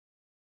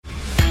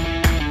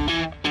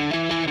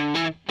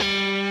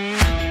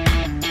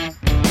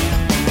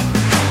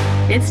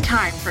It's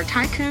time for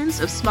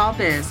Tycoons of Small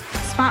Biz,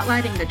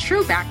 spotlighting the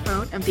true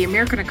backbone of the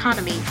American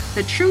economy,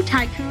 the true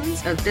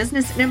tycoons of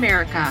business in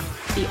America,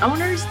 the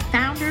owners,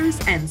 founders,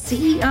 and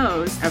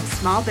CEOs of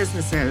small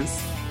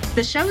businesses.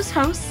 The show's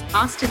hosts,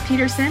 Austin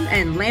Peterson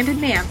and Landon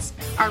Nance,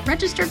 are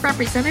registered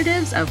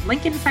representatives of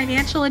Lincoln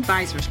Financial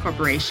Advisors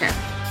Corporation,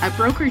 a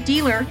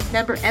broker-dealer,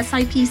 member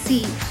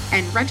SIPC,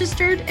 and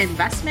registered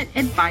investment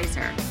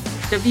advisor.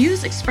 The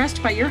views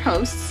expressed by your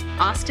hosts,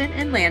 Austin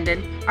and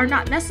Landon, are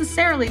not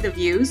necessarily the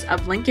views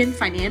of Lincoln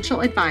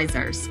Financial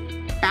Advisors.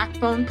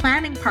 Backbone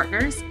Planning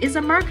Partners is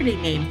a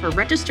marketing name for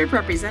registered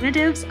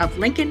representatives of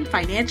Lincoln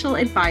Financial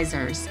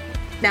Advisors.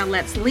 Now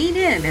let's lean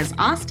in as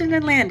Austin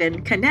and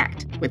Landon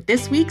connect with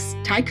this week's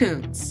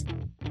Tycoons.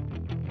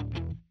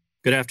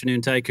 Good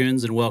afternoon,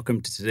 Tycoons, and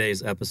welcome to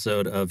today's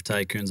episode of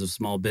Tycoons of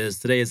Small Biz.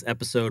 Today is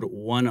episode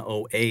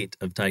 108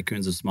 of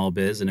Tycoons of Small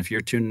Biz, and if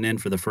you're tuning in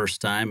for the first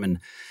time and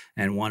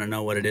want to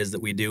know what it is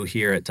that we do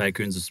here at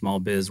Tycoons of Small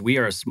Biz, we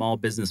are a small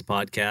business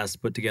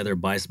podcast put together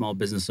by small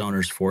business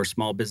owners for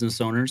small business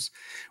owners.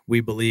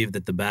 We believe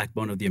that the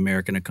backbone of the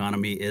American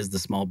economy is the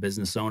small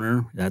business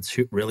owner. That's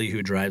really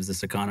who drives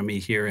this economy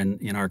here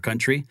in our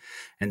country.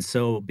 And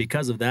so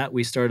because of that,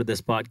 we started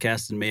this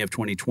podcast in May of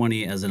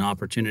 2020 as an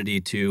opportunity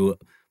to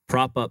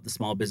prop up the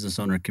small business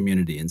owner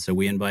community. And so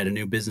we invite a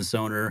new business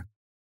owner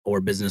or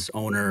business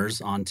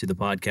owners onto the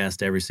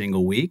podcast every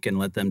single week and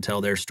let them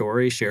tell their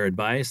story, share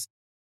advice,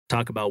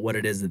 talk about what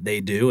it is that they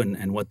do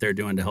and what they're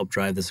doing to help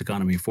drive this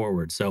economy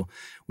forward. So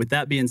with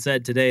that being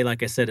said, today,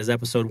 like I said, is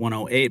episode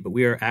 108, but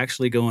we are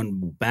actually going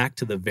back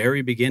to the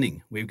very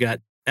beginning. We've got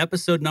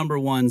episode number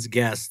one's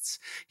guests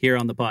here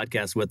on the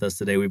podcast with us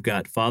today. We've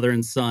got father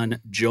and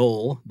son,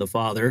 Joel, the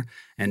father,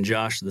 and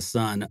Josh, the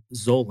son,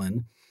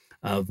 Zolin,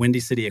 of Windy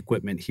City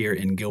Equipment here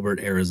in Gilbert,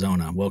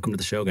 Arizona. Welcome to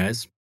the show,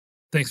 guys.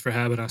 Thanks for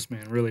having us,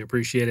 man. Really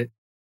appreciate it.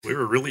 We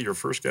were really your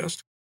first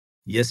guest?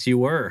 Yes, you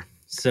were.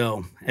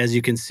 So as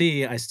you can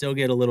see, I still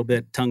get a little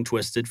bit tongue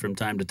twisted from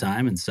time to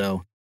time. And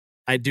so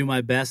I do my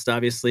best,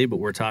 obviously, but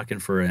we're talking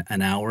for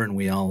an hour and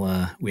we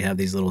have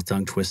these little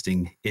tongue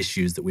twisting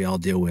issues that we all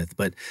deal with.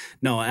 But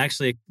no,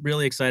 actually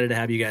really excited to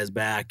have you guys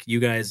back. You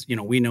guys,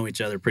 we know each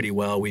other pretty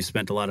well. We've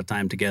spent a lot of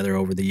time together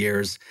over the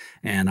years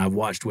and I've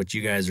watched what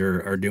you guys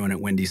are doing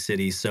at Windy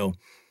City. So,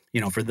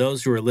 for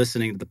those who are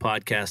listening to the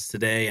podcast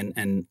today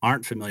and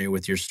aren't familiar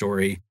with your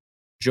story,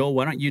 Joel,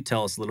 why don't you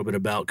tell us a little bit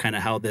about kind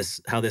of how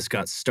this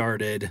got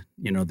started,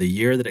 the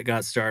year that it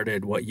got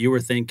started, what you were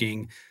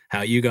thinking,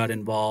 how you got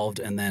involved,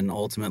 and then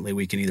ultimately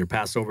we can either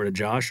pass over to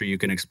Josh or you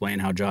can explain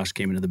how Josh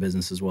came into the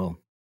business as well.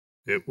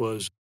 It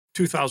was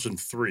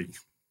 2003.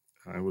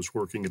 I was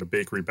working at a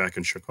bakery back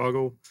in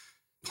Chicago,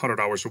 100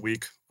 hours a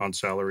week on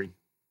salary,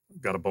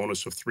 got a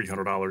bonus of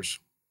 $300.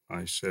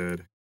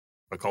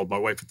 I called my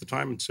wife at the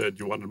time and said,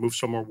 you wanted to move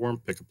somewhere warm,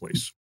 pick a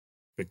place.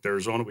 Picked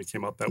Arizona. We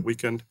came out that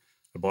weekend.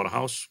 I bought a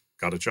house.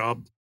 Got a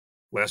job,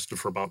 lasted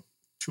for about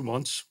 2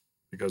 months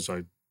because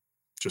I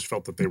just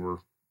felt that they were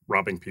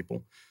robbing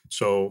people.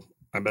 So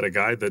I met a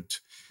guy that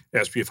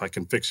asked me if I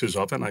can fix his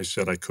oven. I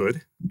said I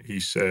could. He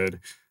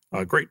said,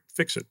 great,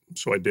 fix it.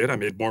 So I did. I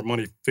made more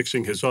money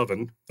fixing his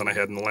oven than I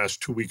had in the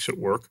last 2 weeks at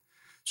work.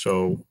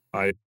 So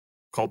I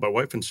called my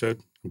wife and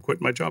said, I'm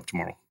quitting my job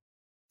tomorrow.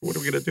 What are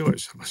we going to do? I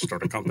said, I'll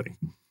start a company.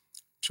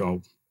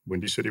 So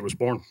Windy City was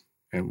born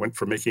and went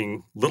from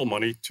making little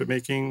money to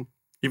making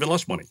even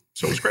less money.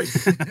 So it was great.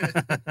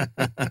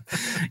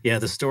 Yeah,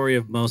 the story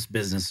of most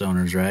business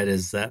owners, right,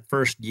 is that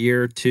first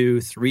year,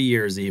 2, 3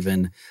 years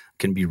even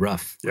can be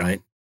rough, right?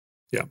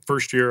 Yeah,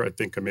 first year, I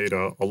think I made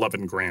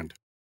 $11,000.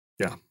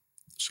 Yeah,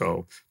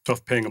 so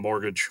tough paying a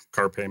mortgage,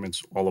 car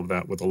payments, all of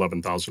that with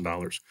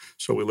 $11,000.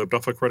 So we lived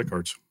off of credit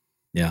cards.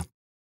 Yeah.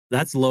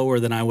 That's lower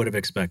than I would have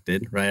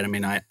expected, right? I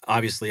mean,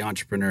 obviously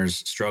entrepreneurs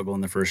struggle in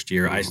the first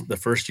year. The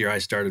first year I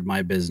started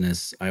my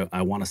business,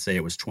 I want to say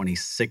it was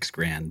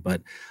 $26,000,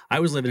 but I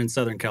was living in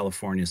Southern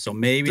California. So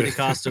maybe the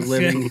cost of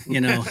living,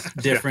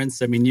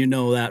 difference. Yeah. I mean,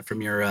 that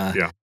from your,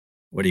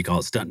 what do you call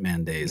it?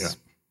 Stuntman days.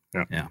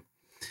 Yeah.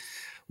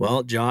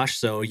 Well, Josh,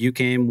 so you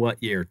came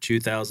what year?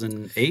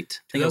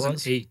 2008?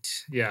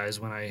 2008. Yeah, is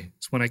when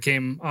I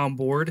came on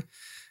board.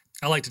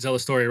 I like to tell a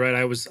story, right?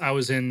 I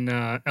was in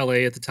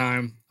LA at the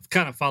time.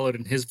 Kind of followed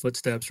in his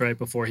footsteps right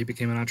before he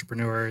became an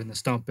entrepreneur in the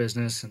stump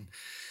business. And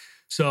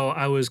so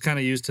I was kind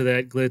of used to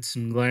that glitz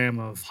and glam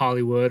of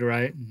Hollywood,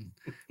 right?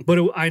 But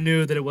I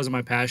knew that it wasn't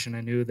my passion.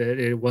 I knew that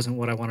it wasn't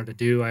what I wanted to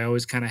do. I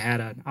always kind of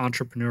had an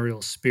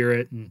entrepreneurial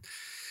spirit and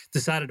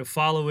decided to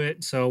follow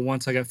it. So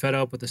once I got fed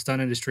up with the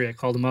stunt industry, I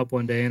called him up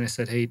one day and I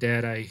said, hey,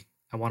 Dad, I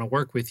want to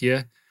work with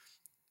you.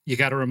 You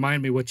got to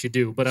remind me what you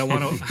do, but I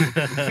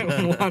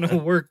want to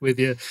work with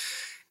you.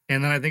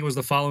 And then I think it was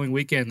the following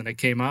weekend that I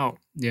came out,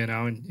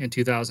 in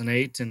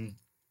 2008. And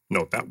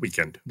no, that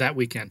weekend.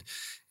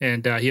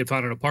 And he had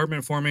found an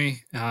apartment for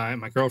me. And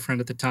my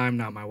girlfriend at the time,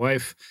 now my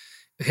wife,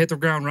 hit the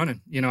ground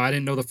running. I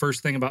didn't know the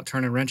first thing about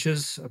turning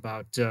wrenches,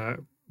 about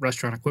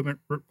restaurant equipment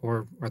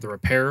or the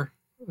repair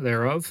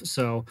thereof.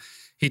 So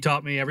he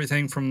taught me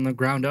everything from the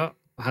ground up,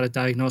 how to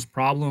diagnose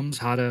problems,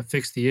 how to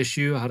fix the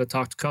issue, how to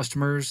talk to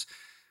customers,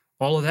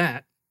 all of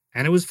that.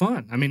 And it was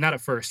fun. I mean, not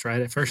at first,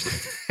 right? At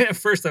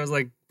first I was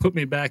like, put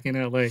me back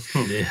in LA.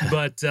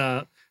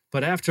 Yeah.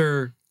 But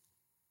after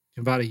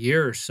about a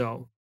year or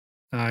so,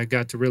 I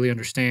got to really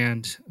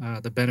understand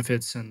the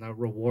benefits and the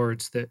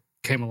rewards that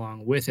came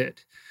along with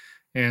it.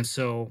 And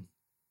so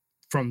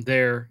from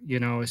there,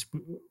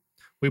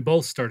 we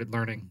both started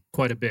learning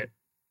quite a bit.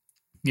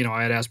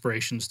 I had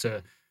aspirations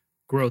to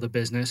grow the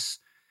business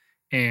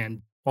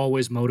and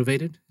always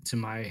motivated. It's in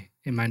my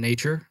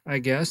nature, I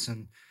guess.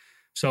 And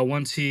so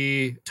once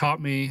he taught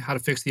me how to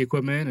fix the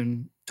equipment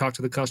and talk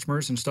to the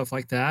customers and stuff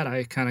like that,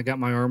 I kind of got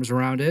my arms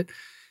around it,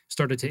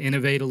 started to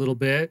innovate a little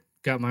bit,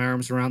 got my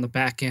arms around the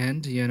back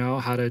end,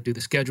 how to do the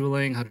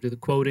scheduling, how to do the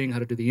quoting, how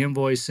to do the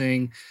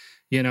invoicing,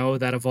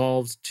 that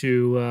evolved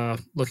to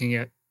looking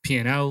at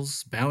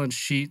P&Ls, balance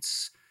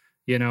sheets,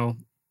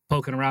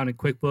 poking around in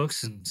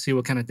QuickBooks and see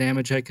what kind of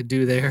damage I could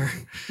do there.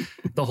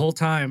 The whole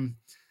time,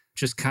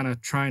 just kind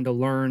of trying to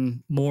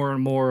learn more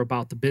and more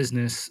about the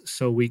business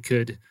so we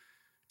could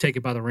take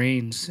it by the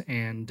reins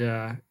and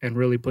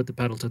really put the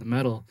pedal to the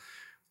metal,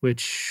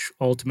 which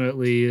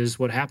ultimately is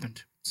what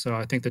happened. So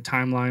I think the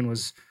timeline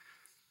was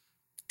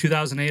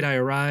 2008, I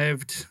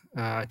arrived.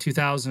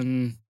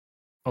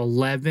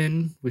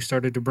 2011, we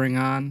started to bring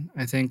on,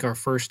 I think, our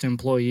first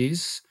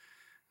employees,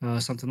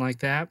 something like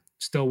that.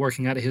 Still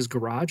working out of his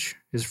garage,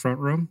 his front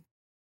room.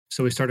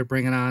 So we started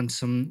bringing on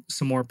some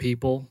more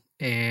people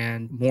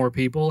and more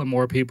people, and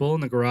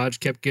the garage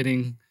kept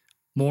getting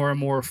more and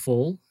more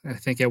full. And I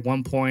think at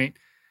one point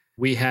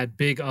we had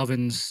big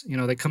ovens,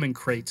 they come in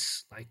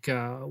crates, like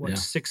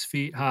 6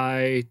 feet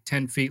high,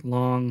 10 feet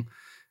long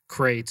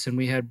crates. And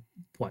we had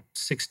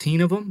 16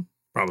 of them?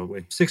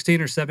 Probably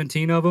 16 or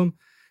 17 of them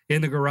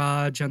in the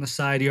garage, on the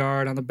side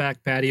yard, on the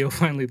back patio.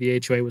 Finally,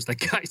 the HOA was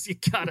like, guys, you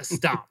got to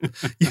stop.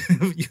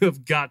 You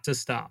have got to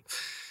stop.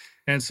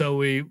 And so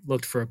we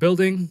looked for a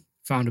building,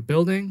 found a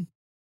building,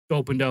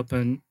 opened up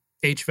an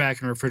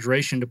HVAC and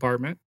refrigeration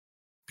department,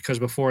 because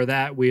before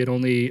that we had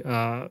only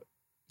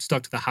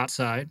stuck to the hot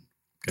side,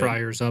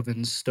 fryers,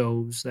 ovens,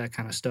 stoves, that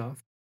kind of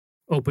stuff.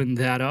 Opened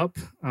that up.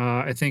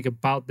 I think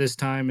about this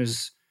time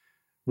is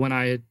when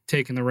I had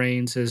taken the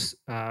reins as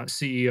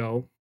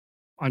CEO.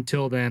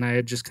 Until then, I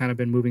had just kind of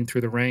been moving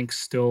through the ranks,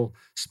 still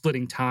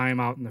splitting time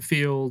out in the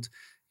field,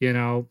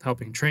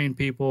 helping train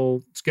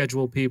people,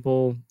 schedule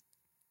people,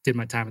 did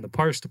my time in the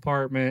parts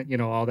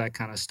department, all that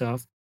kind of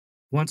stuff.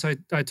 Once I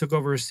took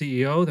over as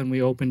CEO, then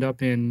we opened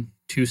up in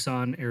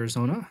Tucson,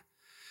 Arizona.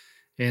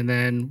 And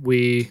then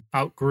we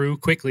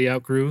quickly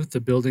outgrew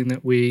the building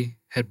that we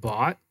had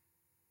bought.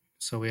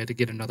 So we had to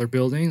get another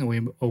building, and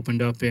we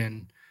opened up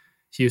in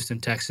Houston,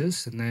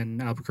 Texas, and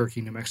then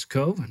Albuquerque, New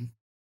Mexico. And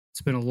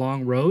it's been a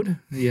long road,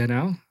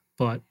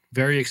 but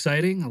very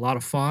exciting, a lot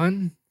of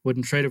fun.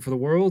 Wouldn't trade it for the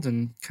world,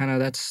 and kind of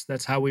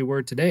that's how we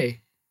were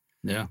today.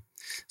 Yeah.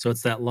 So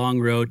it's that long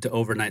road to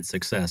overnight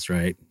success,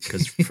 right?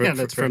 Because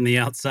from the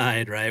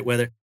outside, right?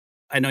 Whether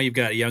I know you've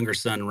got a younger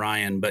son,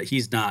 Ryan, but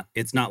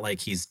it's not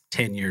like he's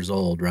 10 years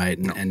old, right?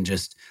 And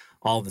just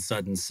all of a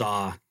sudden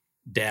saw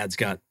dad's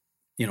got,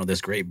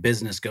 this great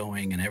business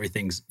going and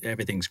everything's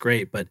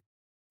great. But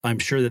I'm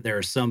sure that there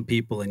are some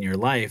people in your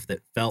life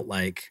that felt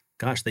like,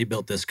 gosh, they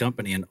built this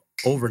company and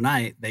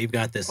overnight they've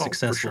got this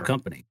successful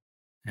company.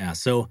 Yeah.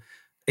 So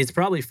it's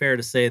probably fair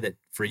to say that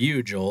for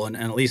you, Joel, and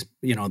at least,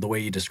 the way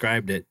you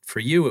described it,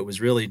 for you, it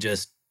was really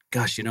just,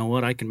 gosh, you know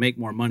what? I can make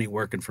more money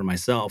working for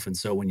myself. And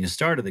so when you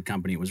started the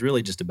company, it was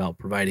really just about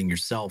providing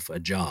yourself a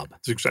job.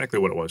 That's exactly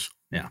what it was.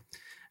 Yeah.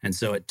 And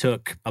so it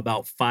took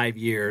about 5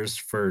 years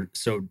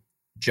so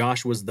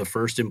Josh was the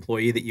first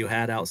employee that you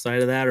had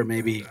outside of that, or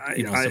maybe, I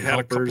some had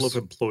helpers? A couple of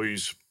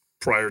employees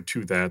prior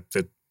to that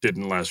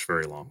didn't last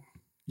very long.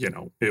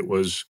 It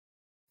was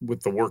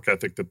with the work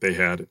ethic that they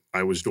had,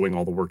 I was doing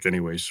all the work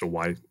anyway, so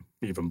why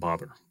even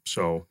bother?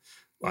 So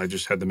I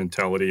just had the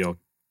mentality, I'll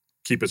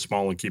keep it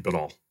small and keep it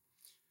all.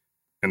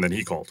 And then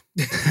he called.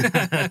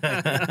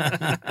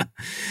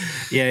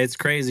 Yeah, it's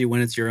crazy when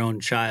it's your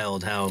own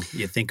child, how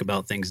you think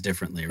about things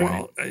differently, right?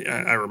 Well,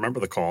 I remember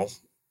the call,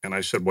 and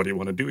I said, what do you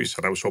want to do? He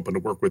said, I was hoping to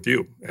work with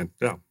you. And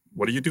yeah,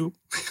 what do you do?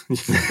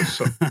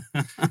 So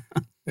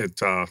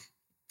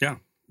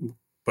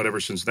but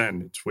ever since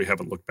then, we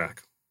haven't looked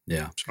back.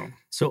 Yeah.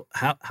 So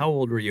how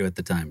old were you at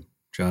the time,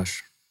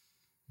 Josh?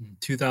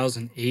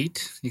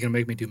 2008. You're going to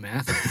make me do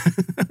math?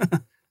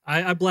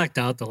 I blacked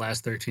out the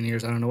last 13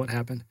 years. I don't know what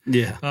happened.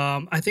 Yeah.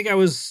 I think I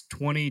was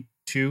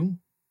 22.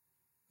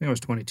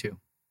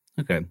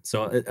 Okay.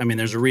 So, I mean,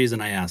 there's a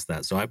reason I asked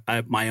that. So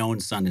my own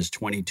son is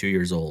 22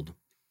 years old.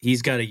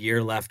 He's got a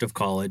year left of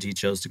college. He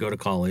chose to go to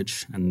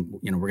college. And,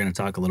 we're going to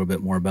talk a little bit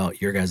more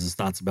about your guys'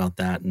 thoughts about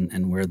that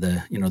and where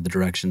the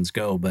directions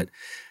go. But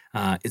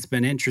it's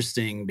been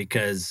interesting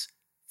because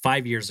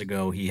 5 years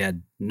ago, he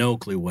had no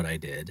clue what I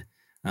did.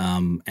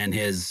 And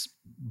his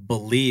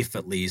belief,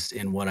 at least,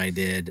 in what I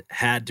did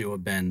had to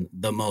have been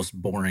the most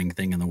boring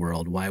thing in the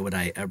world. Why would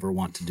I ever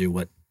want to do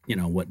what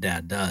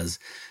dad does?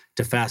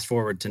 To fast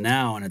forward to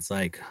now, and it's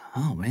like,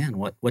 oh man,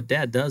 what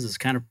dad does is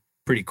kind of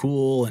pretty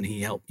cool. And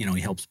he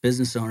helps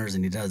business owners,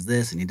 and he does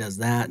this and he does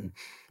that. And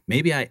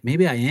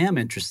maybe I am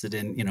interested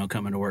in,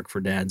 coming to work for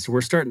Dad. So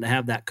we're starting to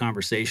have that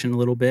conversation a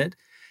little bit.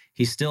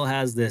 He still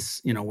has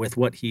this, with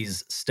what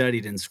he's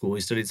studied in school.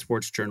 He studied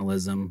sports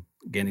journalism.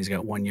 Again, he's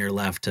got 1 year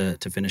left to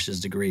finish his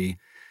degree.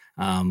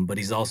 But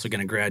he's also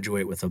going to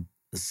graduate with a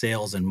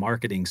sales and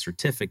marketing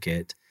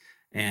certificate.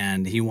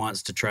 And he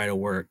wants to try to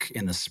work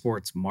in the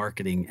sports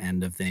marketing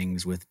end of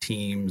things with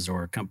teams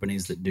or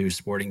companies that do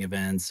sporting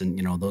events and,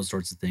 those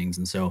sorts of things.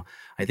 And so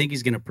I think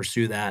he's going to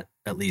pursue that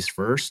at least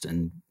first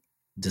and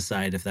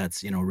decide if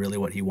that's, really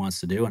what he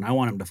wants to do. And I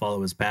want him to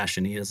follow his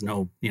passion. He doesn't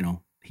know,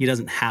 he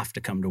doesn't have to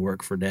come to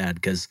work for Dad,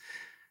 because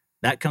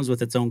that comes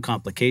with its own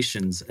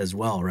complications as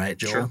well, right,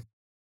 Joel? Sure.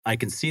 I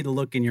can see the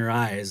look in your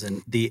eyes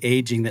and the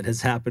aging that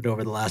has happened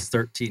over the last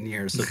 13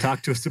 years. So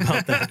talk to us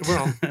about that.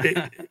 Well,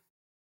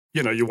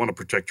 you want to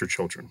protect your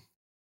children.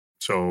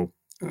 So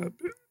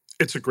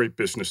it's a great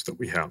business that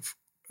we have.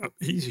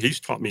 He's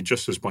taught me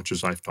just as much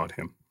as I've taught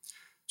him.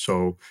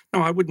 So,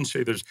 no, I wouldn't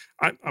say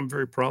I'm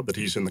very proud that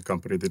he's in the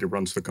company, that he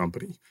runs the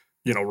company.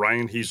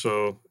 Ryan, he's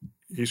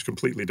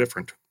completely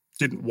different.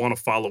 Didn't want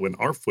to follow in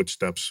our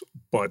footsteps,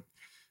 but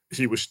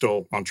he was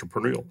still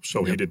entrepreneurial.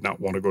 So He did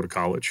not want to go to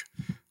college.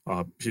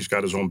 He's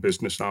got his own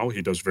business now.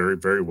 He does very,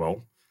 very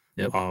well.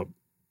 Yep.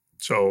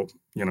 So,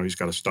 he's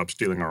got to stop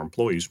stealing our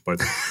employees,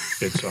 but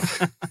it's,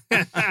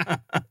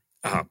 but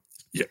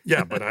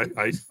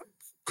I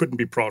couldn't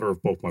be prouder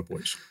of both my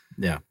boys.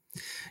 Yeah.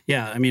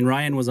 Yeah. I mean,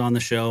 Ryan was on the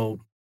show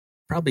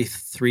probably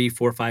 3,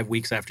 4, 5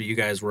 weeks after you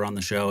guys were on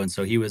the show. And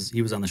so he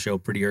was on the show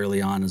pretty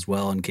early on as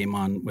well and came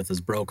on with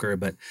his broker.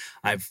 But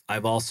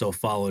I've also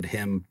followed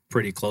him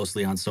pretty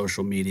closely on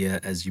social media.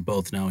 As you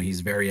both know,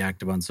 he's very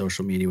active on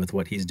social media with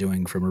what he's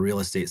doing from a real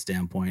estate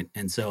standpoint.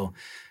 And so,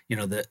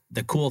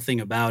 the cool thing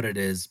about it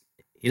is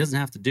he doesn't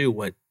have to do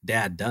what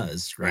Dad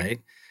does,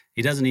 right?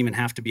 He doesn't even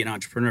have to be an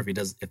entrepreneur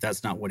if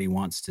that's not what he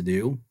wants to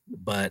do.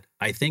 But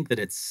I think that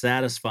it's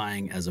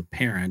satisfying as a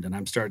parent, and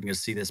I'm starting to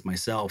see this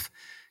myself,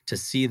 to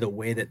see the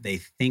way that they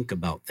think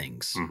about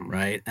things,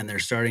 right? And they're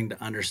starting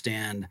to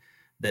understand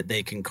that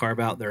they can carve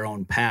out their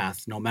own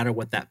path, no matter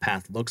what that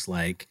path looks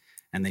like.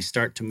 And they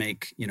start to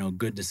make,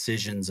 good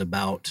decisions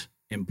about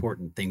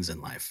important things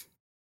in life.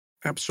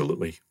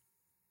 Absolutely.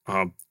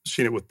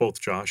 Seen it with both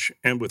Josh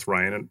and with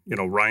Ryan.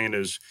 And, Ryan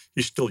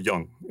he's still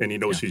young, and he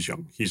knows he's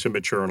young. He's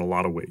immature in a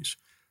lot of ways,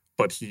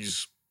 but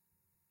he's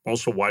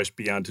also wise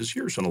beyond his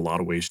years in a lot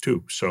of ways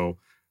too. So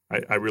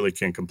I really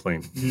can't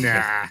complain.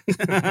 Nah.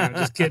 I'm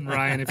just kidding,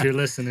 Ryan, if you're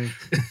listening.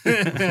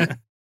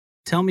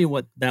 Tell me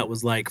what that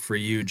was like for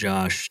you,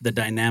 Josh, the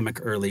dynamic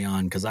early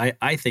on, because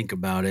I think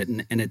about it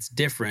and it's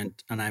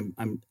different,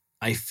 and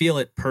I feel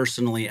it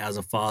personally as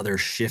a father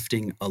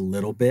shifting a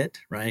little bit,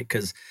 right?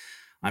 Because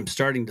I'm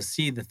starting to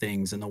see the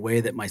things and the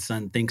way that my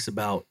son thinks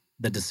about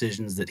the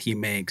decisions that he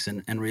makes,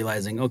 and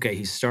realizing, okay,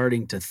 he's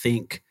starting to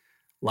think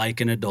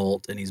like an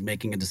adult, and he's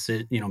making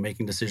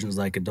making decisions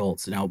like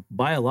adults. Now,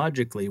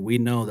 biologically, we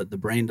know that the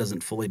brain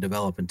doesn't fully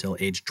develop until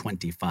age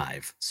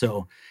 25.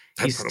 So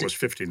I thought it was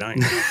 59.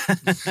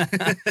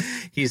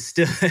 He's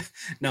still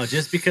no.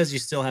 Just because you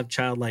still have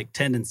childlike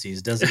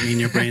tendencies doesn't mean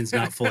your brain's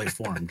not fully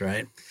formed,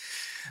 right?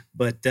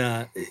 But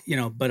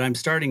but I'm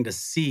starting to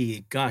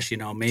see, gosh,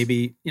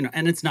 maybe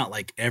and it's not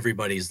like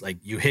everybody's like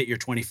you hit your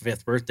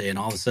 25th birthday and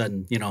all of a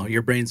sudden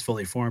your brain's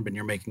fully formed and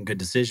you're making good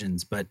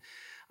decisions. But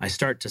I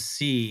start to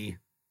see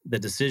the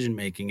decision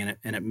making, and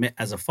it,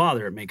 as a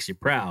father, it makes you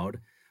proud.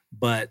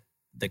 But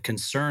the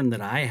concern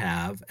that I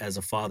have as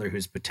a father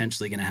who's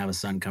potentially going to have a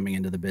son coming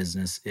into the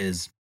business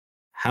is,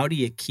 how do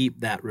you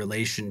keep that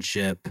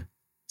relationship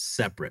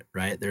separate,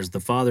 right? There's the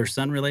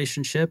father-son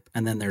relationship,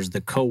 and then there's the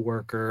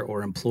coworker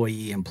or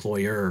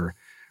employee-employer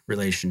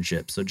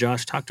relationship. So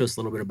Josh, talk to us a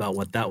little bit about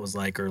what that was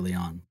like early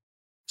on.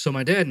 So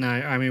my dad and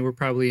I mean, we're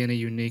probably in a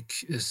unique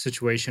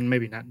situation,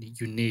 maybe not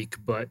unique,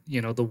 but,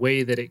 the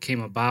way that it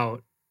came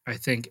about, I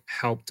think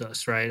helped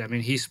us, right? I mean,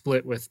 he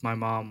split with my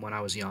mom when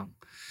I was young.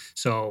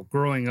 So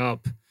growing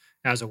up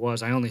as it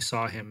was, I only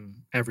saw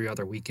him every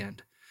other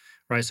weekend,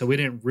 right? So we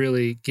didn't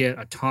really get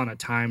a ton of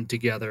time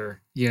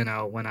together,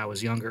 when I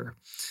was younger.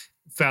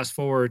 Fast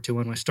forward to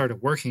when we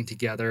started working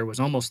together, it was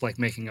almost like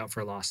making up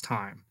for lost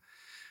time,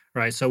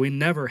 right? So we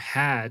never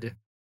had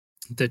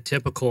the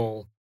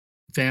typical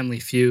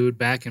family feud,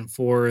 back and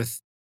forth,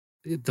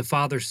 the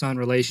father-son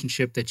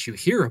relationship that you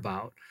hear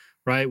about,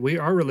 right?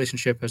 Our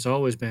relationship has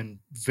always been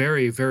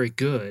very, very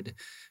good,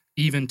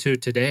 even to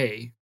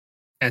today.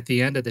 At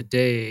the end of the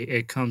day,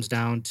 it comes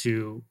down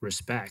to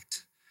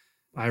respect.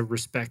 I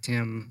respect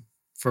him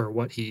for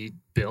what he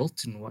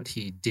built and what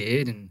he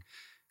did and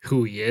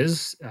who he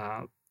is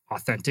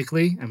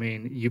authentically. I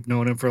mean, you've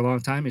known him for a long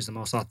time. He's the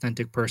most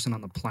authentic person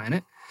on the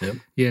planet,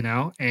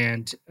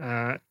 and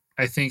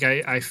I think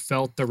I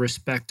felt the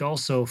respect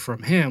also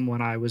from him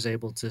when I was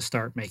able to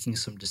start making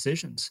some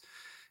decisions.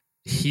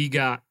 He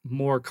got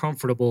more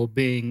comfortable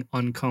being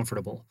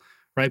uncomfortable,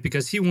 right?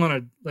 Because he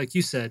wanted, like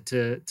you said,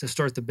 to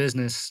start the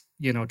business,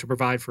 to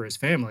provide for his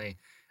family.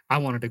 I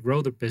wanted to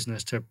grow the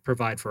business to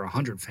provide for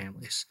 100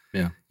 families.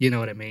 Yeah. You know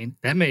what I mean?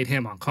 That made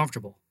him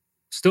uncomfortable.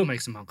 Still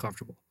makes him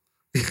uncomfortable.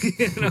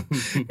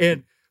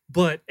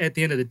 But at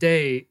the end of the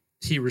day,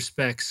 he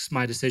respects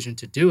my decision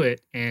to do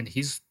it, and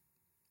he's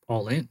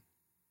all in.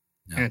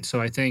 Yeah. And so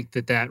I think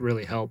that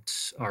really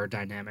helped our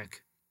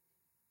dynamic.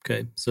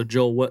 Okay. So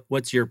Joel,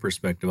 what's your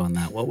perspective on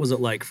that? What was it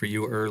like for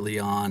you early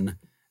on,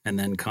 and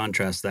then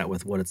contrast that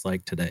with what it's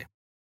like today?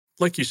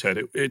 Like you said,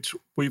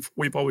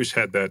 we've always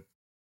had that,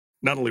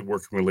 not only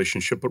working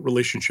relationship, but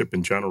relationship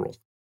in general.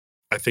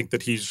 I think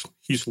that he's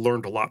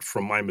learned a lot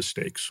from my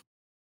mistakes.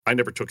 I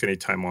never took any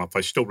time off.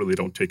 I still really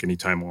don't take any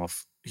time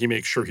off. He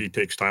makes sure he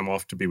takes time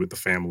off to be with the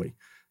family.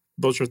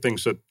 Those are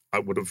things that I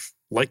would have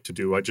liked to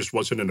do. I just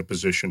wasn't in a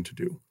position to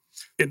do.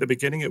 In the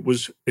beginning,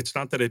 it's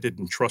not that I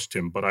didn't trust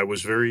him, but I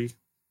was very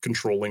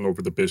controlling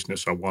over the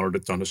business. I wanted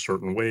it done a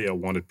certain way. I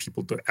wanted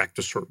people to act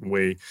a certain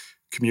way,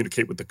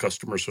 communicate with the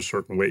customers a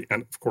certain way,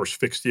 and of course,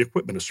 fix the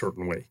equipment a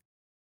certain way.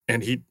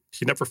 And he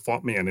never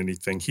fought me on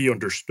anything. He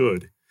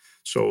understood.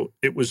 So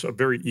it was a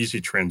very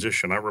easy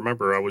transition. I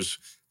remember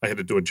I had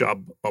to do a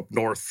job up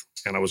north,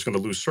 and I was going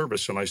to lose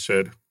service. And I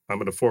said, I'm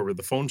going to forward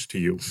the phones to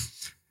you.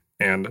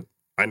 And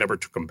I never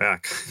took them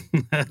back.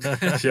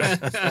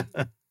 Yeah.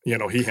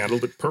 He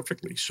handled it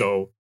perfectly.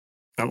 So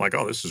I'm like,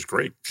 oh, this is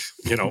great.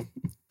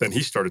 Then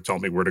he started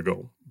telling me where to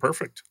go.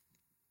 Perfect.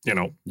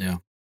 Yeah.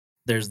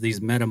 There's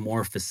these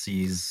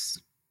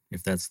metamorphoses,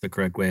 if that's the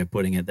correct way of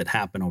putting it, that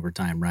happen over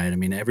time, right? I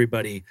mean,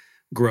 everybody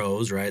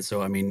grows, right?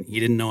 So, I mean, he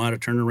didn't know how to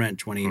turn a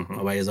wrench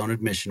by his own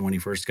admission, when he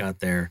first got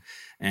there,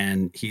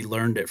 and he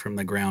learned it from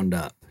the ground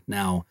up.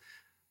 Now,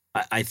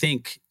 I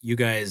think you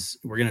guys,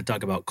 we're going to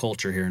talk about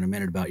culture here in a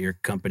minute, about your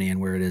company and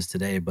where it is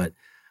today, but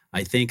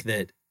I think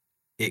that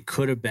it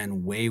could have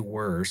been way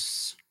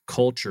worse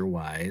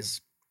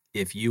culture-wise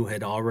if you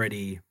had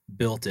already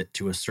built it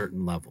to a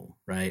certain level,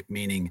 right?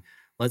 Meaning,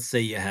 let's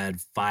say you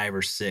had 5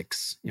 or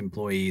 6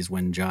 employees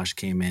when Josh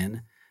came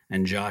in,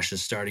 and Josh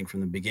is starting from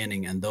the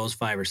beginning, and those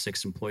 5 or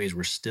 6 employees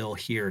were still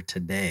here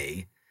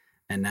today,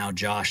 and now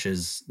Josh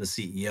is the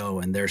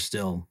CEO and they're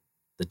still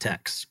the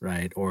techs,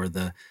 right? Or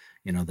the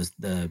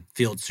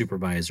field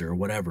supervisor or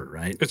whatever,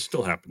 right? It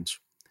still happens.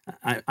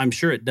 I'm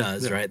sure it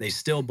does, yeah. Right? They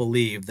still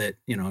believe that,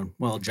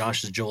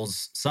 Josh is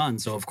Joel's son,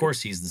 so of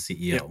course he's the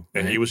CEO. Yeah.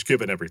 And right? He was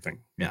given everything.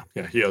 Yeah.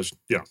 Yeah, he has,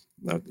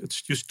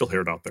 you still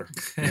hear it out there.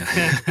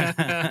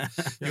 Yeah.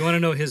 You want to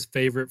know his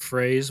favorite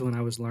phrase when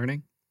I was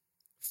learning?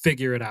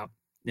 Figure it out.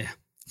 Yeah.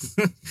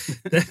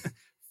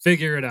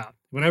 Figure it out.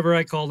 Whenever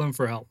I called him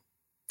for help,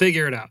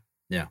 figure it out.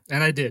 Yeah.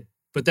 And I did.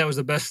 But that was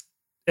the best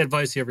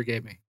advice he ever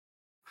gave me.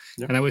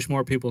 Yeah. And I wish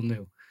more people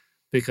knew,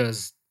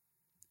 because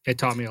it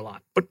taught me a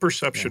lot. But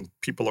perception,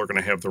 people are going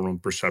to have their own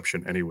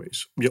perception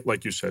anyways.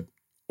 Like you said,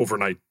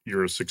 overnight,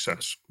 you're a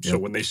success. Yep. So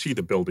when they see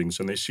the buildings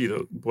and they see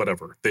the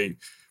whatever, it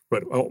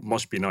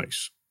must be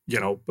nice.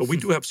 But we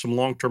do have some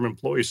long-term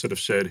employees that have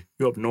said,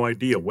 you have no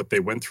idea what they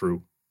went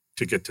through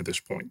to get to this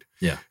point.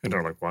 Yeah. And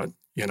they're like, what?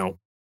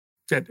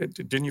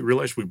 Didn't you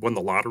realize we won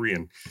the lottery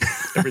and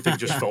everything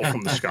just fell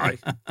from the sky?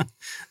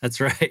 That's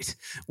right.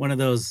 One of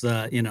those,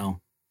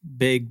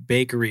 big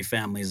bakery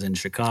families in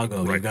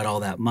Chicago. Right. You've got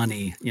all that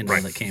money,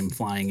 right. That came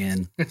flying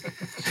in.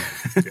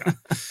 Yeah.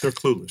 They're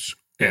clueless.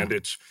 Yeah.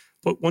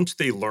 But once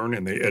they learn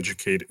and they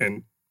educate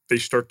and they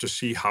start to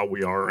see how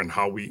we are and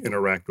how we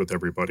interact with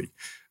everybody,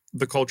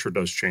 the culture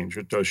does change.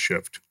 It does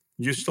shift.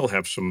 You still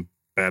have some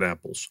bad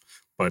apples,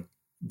 but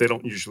they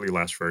don't usually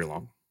last very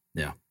long.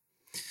 Yeah.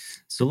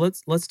 So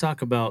let's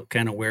talk about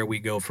kind of where we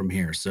go from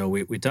here. So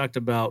we talked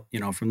about,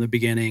 from the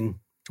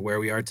beginning to where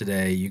we are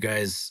today. You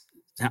guys,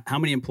 how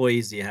many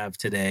employees do you have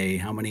today?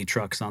 How many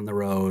trucks on the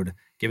road?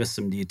 Give us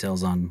some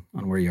details on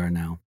where you are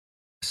now.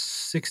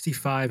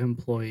 65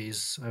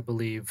 employees, I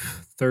believe,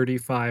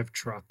 35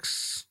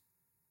 trucks,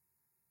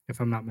 if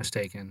I'm not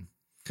mistaken.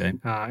 Okay.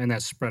 And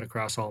that's spread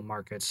across all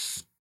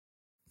markets.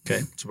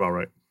 Okay. That's about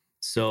right.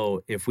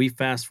 So if we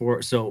fast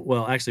forward,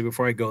 actually,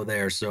 before I go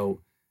there,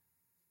 so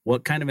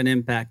what kind of an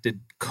impact did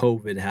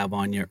COVID have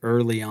on you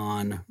early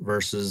on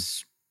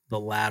versus the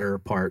latter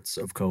parts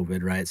of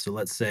COVID, right? So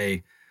let's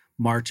say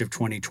March of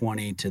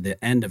 2020 to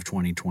the end of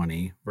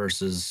 2020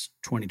 versus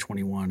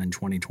 2021 and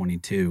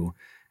 2022.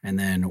 And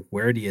then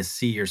where do you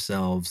see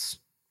yourselves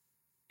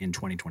in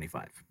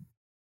 2025?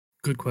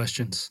 Good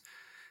questions.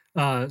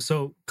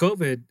 So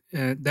COVID,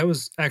 that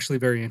was actually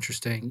very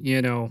interesting.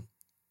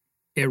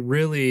 It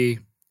really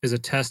is a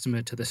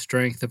testament to the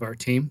strength of our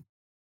team.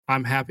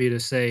 I'm happy to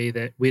say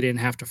that we didn't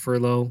have to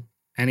furlough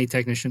any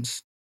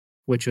technicians,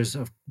 which is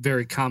a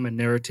very common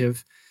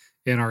narrative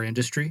in our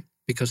industry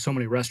because so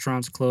many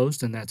restaurants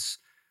closed, and that's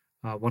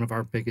one of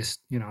our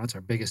biggest, it's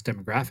our biggest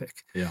demographic.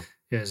 Yeah,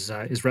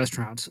 is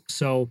restaurants.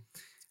 So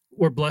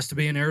we're blessed to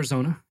be in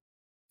Arizona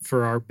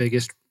for our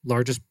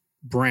largest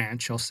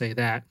branch. I'll say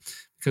that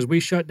because we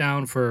shut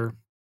down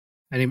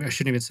I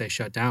shouldn't even say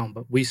shut down,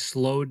 but we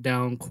slowed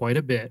down quite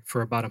a bit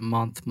for about a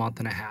month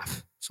and a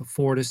half. So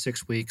 4 to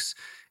 6 weeks,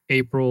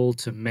 April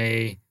to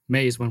May.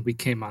 May is when we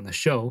came on the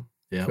show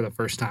for the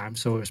first time.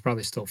 So it was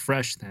probably still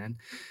fresh then,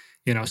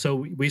 so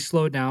we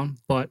slowed down,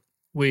 but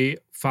we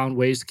found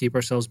ways to keep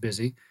ourselves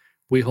busy.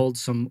 We hold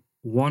some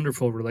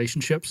wonderful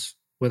relationships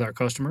with our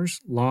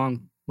customers,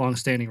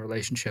 long-standing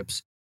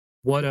relationships.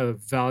 what a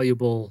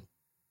valuable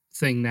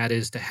thing that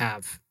is to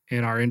have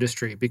in our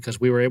industry, because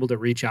we were able to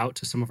reach out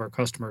to some of our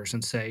customers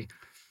and say,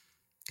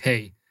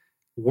 hey,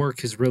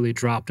 work has really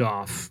dropped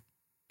off.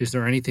 Is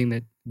there anything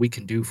that we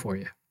can do for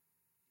you?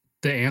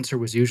 The answer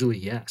was usually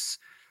yes.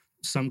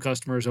 Some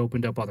customers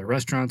opened up other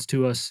restaurants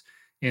to us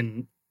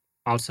in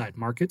outside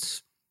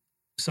markets.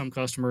 Some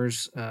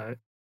customers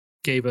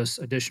gave us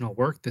additional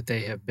work that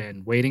they have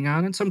been waiting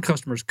on, and some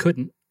customers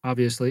couldn't,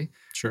 obviously.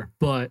 Sure.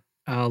 But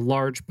a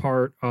large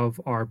part of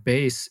our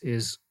base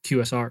is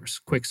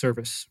QSRs, quick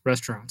service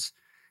restaurants.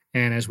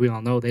 And as we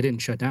all know, they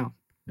didn't shut down.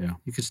 Yeah.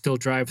 You could still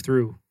drive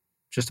through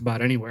just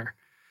about anywhere.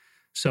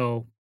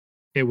 So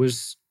it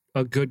was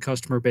a good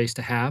customer base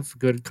to have,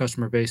 good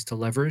customer base to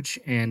leverage,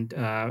 and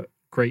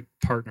great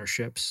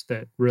partnerships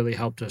that really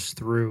helped us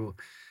through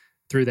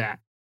that.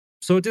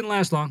 So it didn't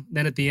last long.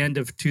 Then at the end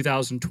of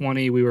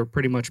 2020, we were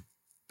pretty much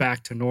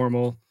back to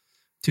normal.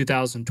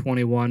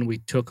 2021, we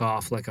took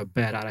off like a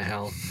bat out of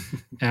hell.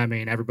 I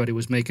mean, everybody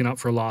was making up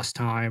for lost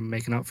time,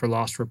 making up for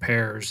lost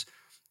repairs.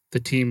 The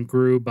team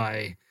grew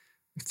by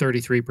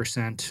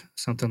 33%,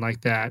 something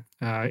like that.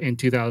 In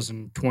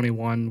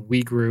 2021,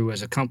 we grew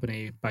as a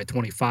company by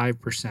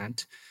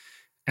 25%.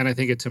 And I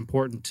think it's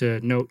important to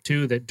note,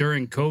 too, that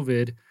during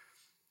COVID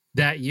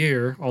that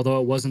year, although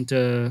it wasn't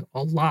a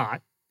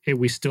lot,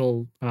 we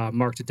still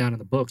marked it down in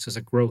the books as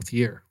a growth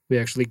year. We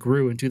actually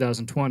grew in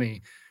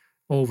 2020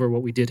 over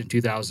what we did in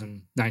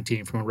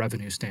 2019 from a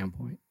revenue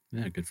standpoint.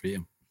 Yeah, good for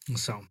you.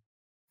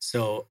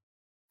 So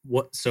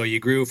you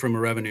grew from a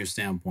revenue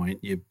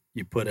standpoint.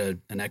 You put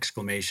an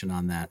exclamation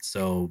on that.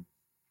 So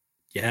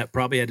you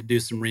probably had to do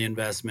some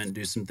reinvestment,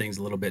 do some things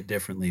a little bit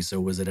differently. So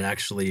was it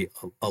actually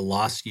a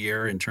lost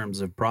year in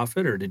terms of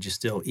profit, or did you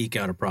still eke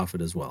out a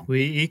profit as well?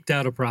 We eked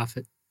out a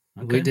profit.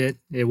 Okay. We did.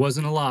 It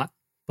wasn't a lot,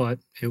 but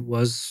it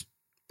was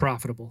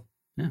profitable,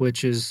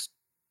 which is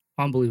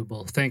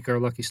unbelievable. Thank our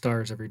lucky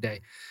stars every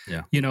day.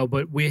 Yeah.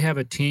 But we have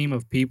a team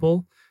of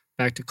people,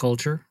 back to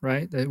culture,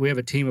 right? We have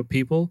a team of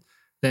people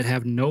that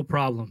have no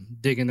problem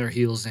digging their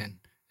heels in.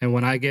 And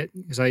when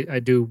because I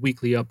do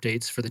weekly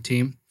updates for the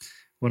team,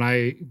 when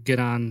I get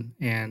on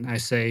and I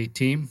say,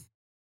 team,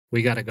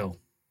 we got to go.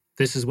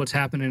 This is what's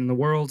happening in the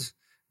world.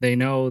 They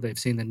know, they've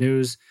seen the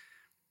news.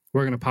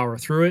 We're going to power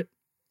through it.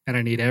 And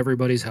I need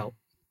everybody's help.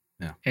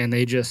 Yeah. And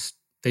they just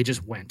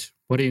went.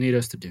 What do you need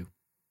us to do?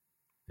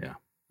 Yeah,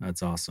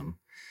 that's awesome.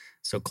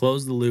 So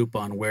close the loop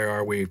on where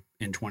are we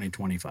in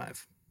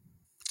 2025?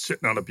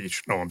 Sitting on a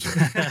beach. No, I'm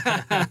sorry.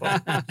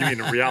 Well, you mean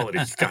in reality.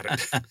 Got it.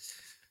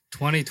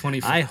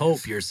 2025. I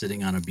hope you're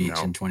sitting on a beach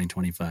in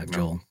 2025,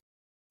 Joel.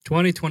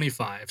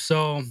 2025.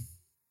 So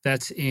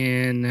that's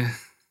in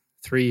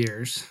 3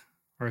 years.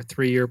 Our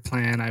 3-year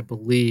plan, I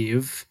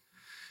believe.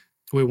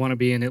 We want to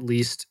be in at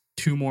least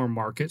 2 more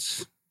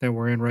markets than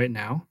we're in right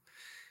now.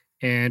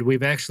 And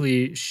we've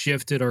actually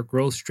shifted our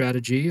growth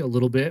strategy a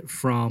little bit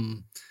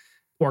from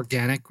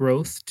organic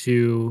growth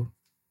to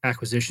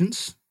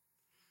acquisitions.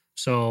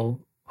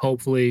 So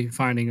hopefully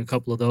finding a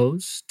couple of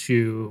those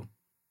to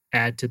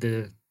add to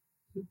the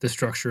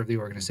structure of the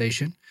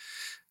organization.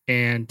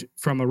 And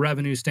from a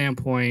revenue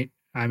standpoint,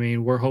 I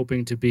mean, we're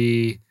hoping to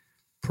be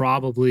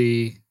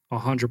probably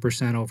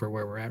 100% over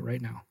where we're at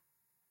right now.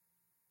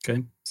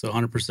 Okay. So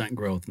 100%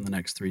 growth in the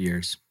next 3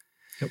 years.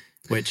 Yep.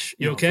 Which,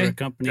 you okay? For a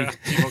company.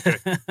 Yeah, okay.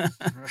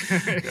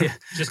 Yeah.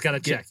 Just got to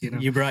check,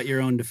 You brought your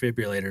own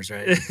defibrillators,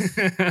 right?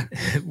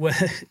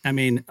 I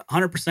mean,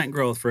 100%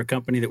 growth for a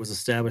company that was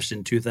established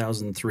in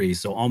 2003.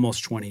 So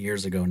almost 20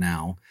 years ago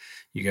now.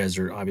 You guys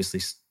are obviously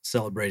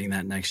celebrating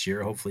that next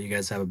year. Hopefully you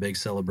guys have a big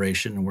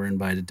celebration and we're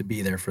invited to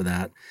be there for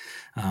that.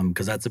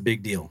 Because that's a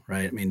big deal,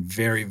 right? I mean,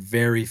 very,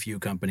 very few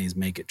companies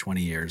make it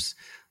 20 years.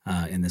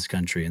 In this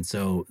country. And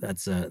so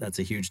that's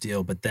a huge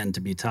deal. But then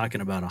to be talking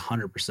about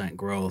 100%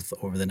 growth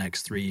over the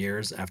next 3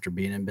 years after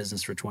being in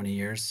business for 20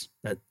 years,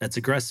 that's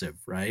aggressive,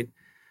 right?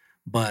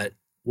 But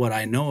what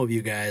I know of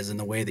you guys and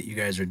the way that you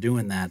guys are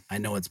doing that, I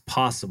know it's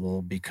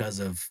possible because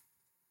of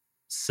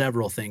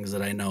several things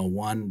that I know.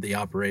 One, the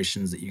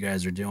operations that you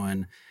guys are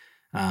doing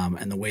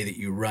and the way that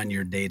you run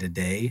your day to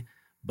day.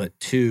 But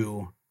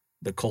 2,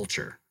 the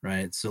culture,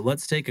 right? So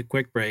let's take a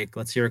quick break.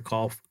 Let's hear a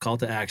call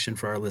to action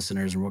for our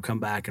listeners, and we'll come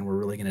back and we're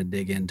really going to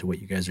dig into what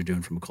you guys are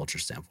doing from a culture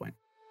standpoint.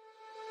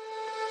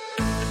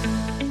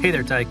 Hey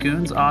there,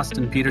 Tycoons.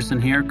 Austin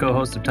Peterson here,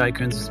 co-host of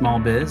Tycoons of Small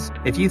Biz.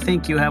 If you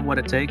think you have what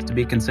it takes to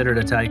be considered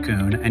a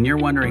tycoon and you're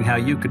wondering how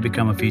you could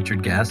become a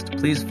featured guest,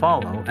 please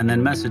follow and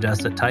then message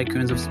us at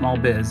Tycoons of Small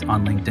Biz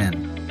on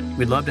LinkedIn.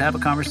 We'd love to have a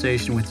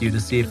conversation with you to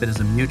see if it is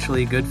a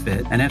mutually good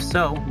fit, and if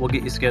so, we'll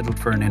get you scheduled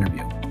for an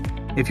interview.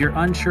 If you're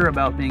unsure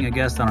about being a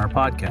guest on our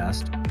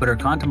podcast, but are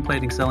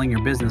contemplating selling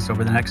your business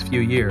over the next few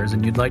years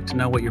and you'd like to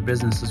know what your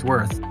business is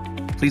worth,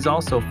 please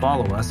also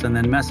follow us and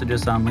then message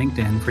us on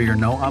LinkedIn for your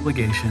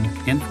no-obligation,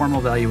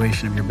 informal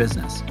valuation of your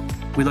business.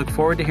 We look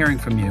forward to hearing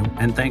from you,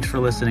 and thanks for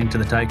listening to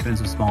the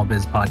Tycoons of Small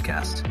Biz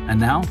podcast. And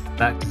now,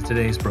 back to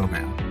today's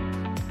program.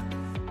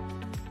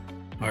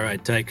 All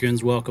right,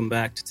 Tycoons, welcome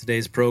back to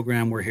today's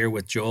program. We're here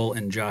with Joel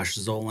and Josh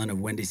Zolin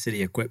of Windy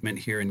City Equipment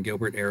here in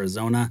Gilbert,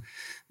 Arizona.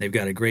 They've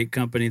got a great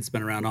company that's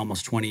been around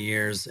almost 20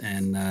 years,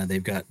 and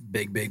they've got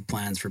big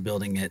plans for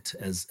building it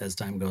as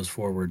time goes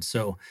forward.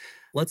 So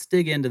let's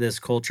dig into this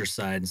culture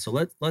side.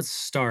 So let's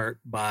start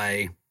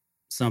by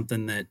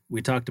something that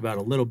we talked about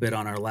a little bit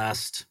on our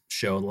last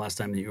show, the last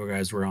time that you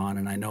guys were on,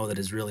 and I know that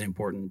is really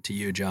important to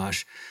you,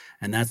 Josh.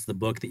 And that's the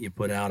book that you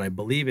put out, I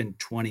believe, in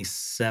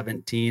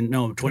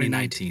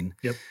 2019.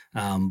 Yep.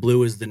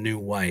 Blue is the New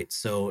White.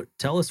 So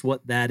tell us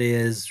what that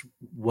is,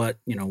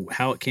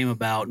 how it came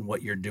about, and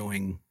what you're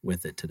doing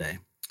with it today.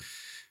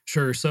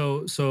 Sure.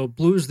 So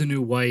Blue is the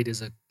New White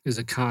is a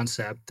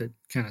concept that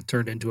kind of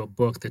turned into a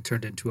book that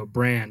turned into a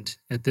brand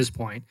at this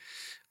point.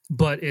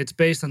 But it's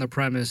based on the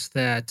premise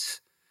that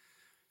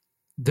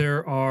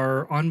there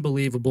are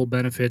unbelievable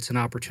benefits and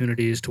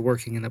opportunities to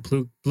working in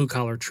the blue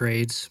collar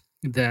trades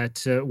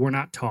that were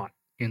not taught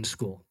in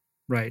school,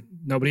 right?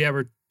 Nobody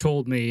ever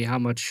told me how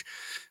much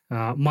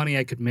money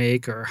I could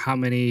make or how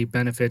many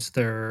benefits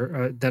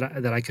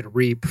that I could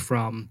reap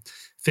from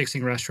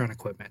fixing restaurant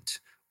equipment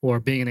or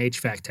being an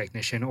HVAC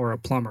technician or a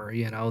plumber.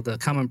 The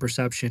common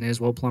perception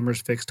is, well,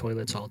 plumbers fix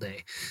toilets all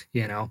day.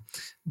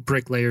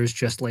 Bricklayers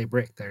just lay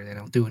brick there. They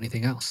don't do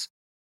anything else.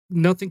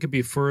 Nothing could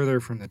be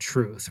further from the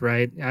truth,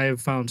 right? I have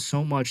found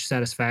so much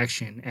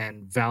satisfaction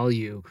and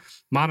value,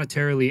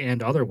 monetarily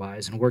and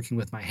otherwise, in working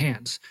with my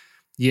hands.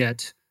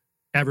 Yet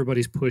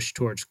everybody's pushed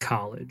towards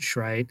college,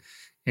 right?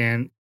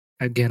 And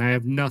again, I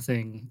have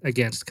nothing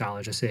against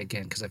college. I say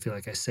again because I feel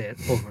like I say it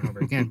over and over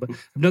again, but I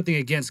have nothing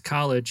against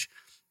college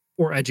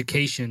or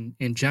education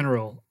in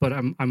general, but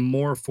I'm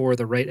more for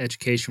the right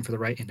education for the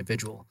right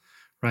individual,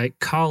 right?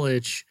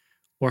 College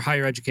or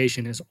higher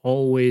education is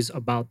always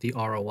about the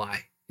ROI.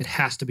 It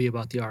has to be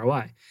about the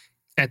ROI.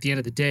 At the end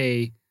of the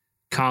day,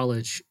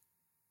 college,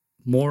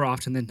 more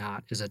often than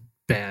not, is a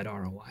bad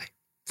ROI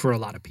for a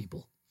lot of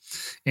people.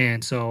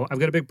 And so I've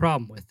got a big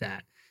problem with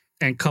that.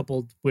 And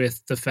coupled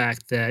with the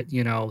fact that,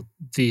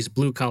 these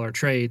blue collar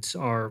trades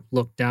are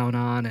looked down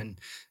on and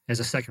as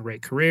a second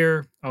rate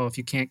career. Oh, if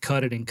you can't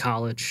cut it in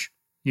college,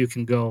 you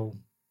can go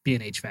be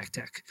an HVAC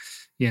tech,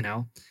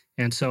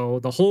 And so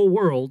the whole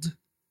world,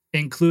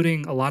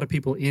 including a lot of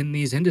people in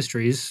these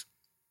industries,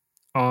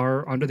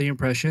 are under the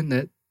impression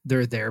that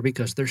they're there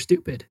because they're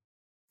stupid.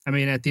 I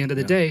mean, at the end of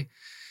the day,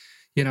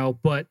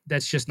 but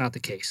that's just not the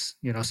case.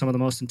 Some of the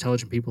most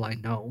intelligent people I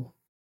know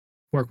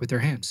work with their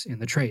hands in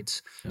the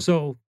trades. Yep.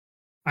 So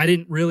I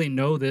didn't really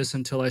know this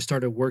until I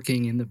started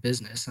working in the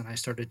business and I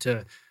started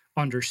to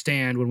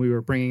understand when we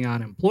were bringing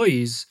on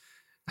employees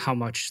how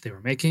much they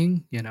were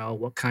making,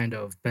 what kind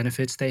of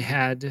benefits they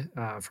had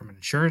from an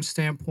insurance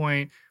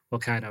standpoint,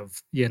 what kind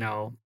of,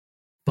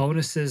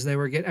 bonuses they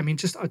were getting. I mean,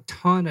 just a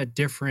ton of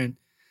different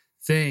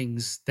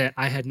things that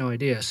I had no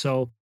idea.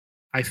 So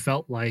I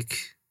felt like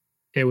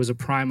it was a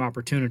prime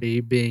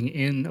opportunity being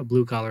in a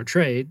blue collar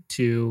trade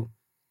to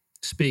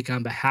speak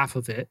on behalf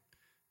of it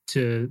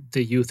to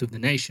the youth of the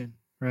nation,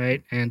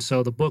 right? And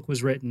so the book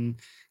was written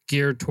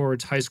geared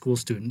towards high school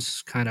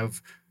students, kind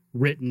of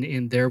written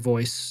in their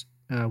voice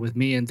with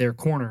me in their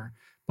corner,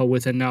 but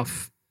with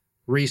enough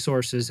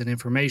resources and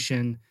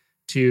information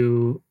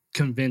to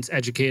convince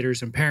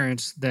educators and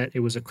parents that it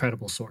was a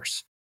credible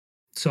source.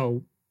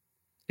 So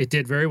it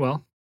did very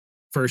well.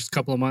 First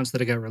couple of months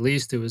that it got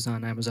released, it was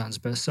on Amazon's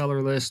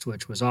bestseller list,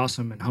 which was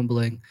awesome and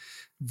humbling.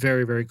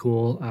 Very, very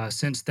cool.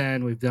 Since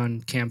then, we've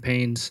done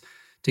campaigns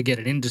to get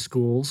it into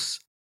schools.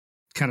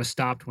 Kind of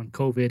stopped when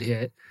COVID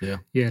hit,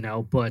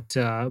 but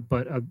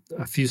a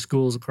few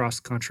schools across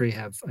the country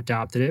have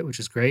adopted it,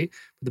 which is great.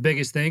 But the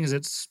biggest thing is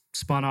it's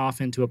spun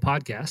off into a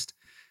podcast,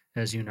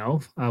 as you know,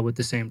 with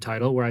the same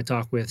title, where I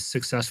talk with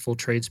successful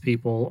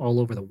tradespeople all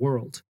over the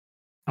world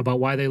about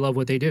why they love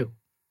what they do,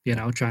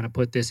 trying to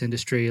put this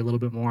industry a little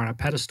bit more on a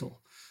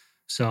pedestal.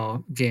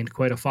 So gained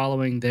quite a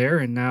following there.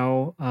 And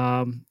now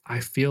I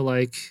feel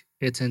like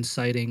it's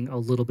inciting a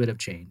little bit of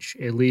change,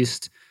 at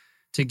least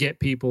to get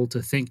people to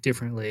think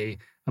differently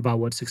about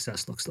what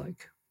success looks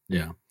like.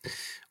 Yeah.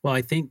 Well,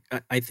 I think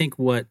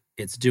what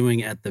it's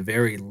doing at the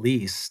very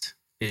least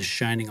is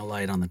shining a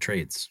light on the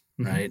trades,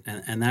 right?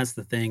 And that's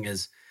the thing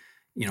is,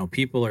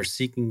 people are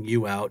seeking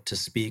you out to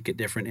speak at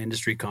different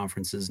industry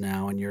conferences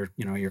now, and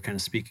you're kind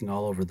of speaking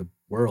all over the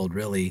world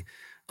really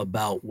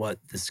about what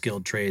the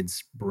skilled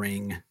trades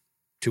bring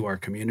to our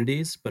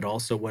communities, but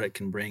also what it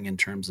can bring in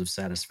terms of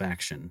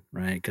satisfaction,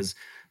 right? Because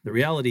the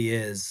reality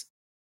is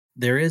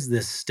there is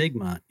this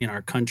stigma in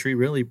our country,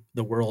 really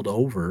the world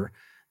over,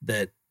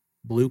 that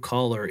blue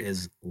collar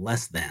is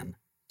less than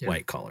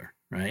white collar,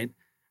 right?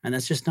 And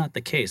that's just not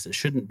the case. It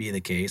shouldn't be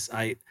the case.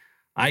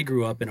 I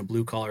grew up in a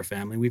blue collar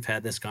family. We've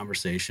had this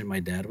conversation. My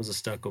dad was a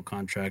stucco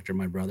contractor.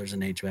 My brother's an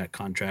HVAC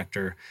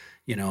contractor.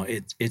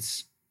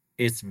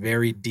 It's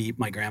very deep.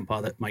 My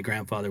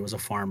grandfather was a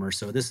farmer.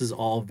 So this is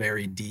all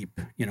very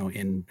deep,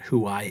 in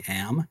who I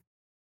am.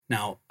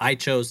 Now, I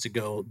chose to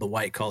go the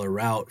white collar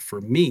route for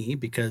me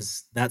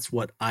because that's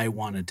what I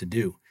wanted to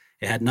do.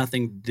 It had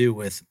nothing to do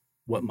with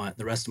what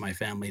the rest of my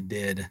family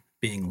did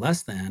being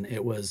less than.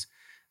 It was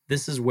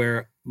this is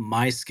where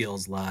my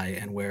skills lie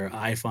and where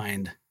I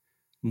find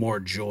more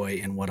joy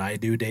in what I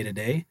do day to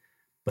day.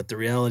 But the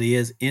reality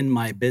is, in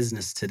my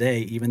business today,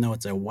 even though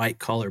it's a white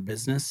collar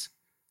business,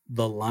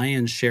 the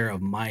lion's share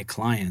of my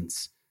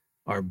clients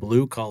are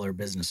blue collar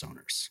business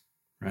owners,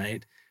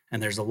 right?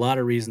 And there's a lot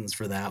of reasons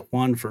for that.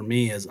 One for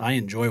me is I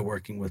enjoy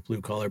working with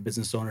blue collar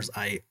business owners.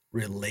 I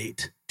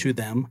relate to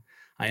them.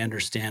 I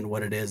understand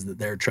what it is that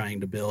they're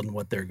trying to build and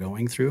what they're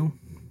going through.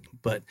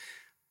 But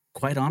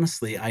quite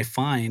honestly, I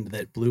find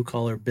that blue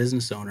collar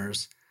business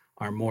owners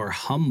are more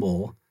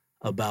humble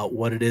about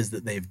what it is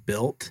that they've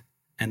built,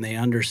 and they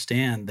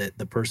understand that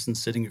the person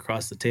sitting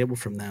across the table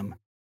from them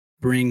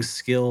brings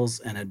skills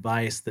and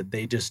advice that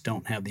they just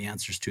don't have the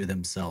answers to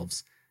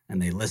themselves,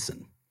 and they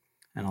listen.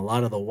 And a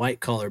lot of the white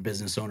collar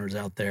business owners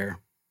out there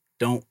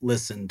don't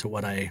listen to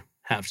what I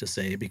have to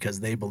say because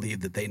they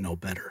believe that they know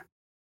better.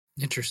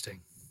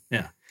 Interesting.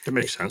 Yeah. It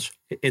makes sense.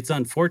 It's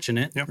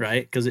unfortunate, Yeah.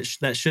 right? Because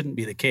that shouldn't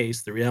be the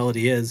case. The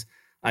reality is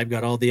I've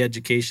got all the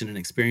education and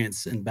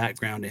experience and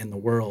background in the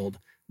world.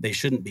 They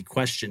shouldn't be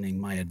questioning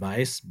my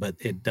advice, but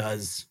it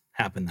does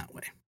happen that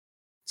way.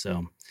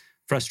 So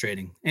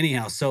frustrating.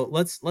 Anyhow, so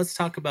let's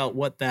talk about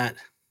what the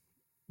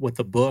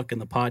book and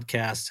the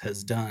podcast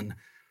has done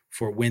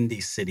for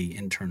Windy City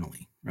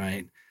internally,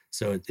 right?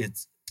 So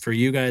it's for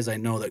you guys. I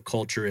know that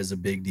culture is a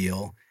big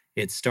deal.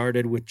 It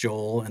started with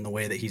Joel and the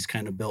way that he's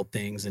kind of built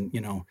things. And,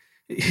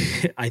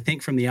 I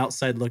think from the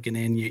outside looking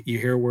in, you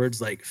hear words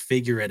like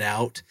figure it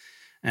out.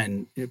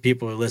 And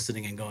people are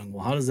listening and going,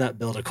 well, how does that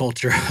build a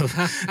culture of,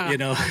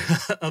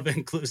 of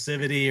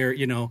inclusivity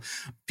or,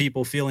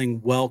 people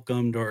feeling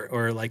welcomed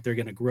or like they're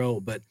going to grow?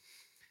 But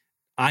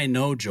I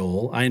know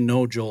Joel. I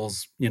know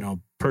Joel's,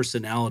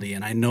 personality,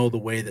 and I know the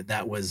way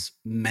that was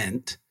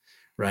meant,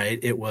 right?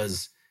 It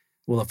was,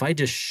 well, if I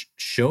just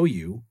show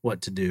you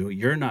what to do,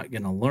 you're not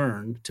going to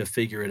learn to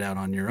figure it out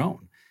on your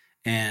own.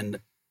 And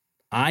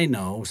I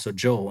know, so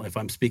Joel, if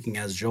I'm speaking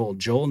as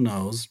Joel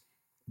knows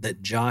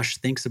that Josh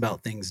thinks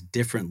about things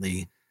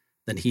differently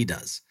than he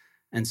does.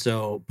 And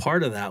so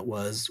part of that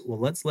was, well,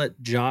 let's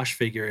let Josh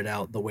figure it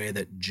out the way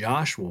that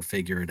Josh will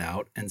figure it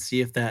out and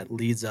see if that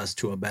leads us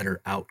to a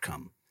better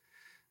outcome.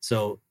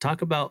 So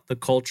talk about the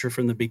culture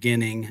from the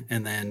beginning,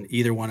 and then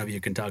either one of you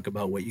can talk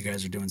about what you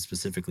guys are doing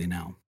specifically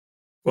now.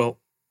 Well,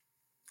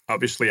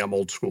 obviously I'm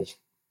old school,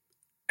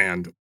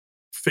 and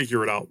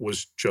figure it out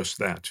was just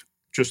that,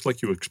 just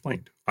like you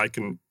explained. I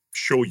can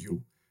show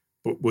you,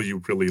 but will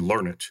you really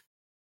learn it?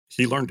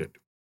 He learned it.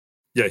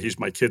 Yeah, he's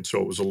my kid,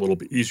 so it was a little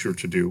bit easier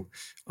to do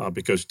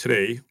because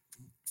today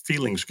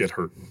feelings get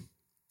hurt.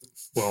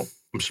 Well,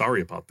 I'm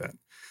sorry about that.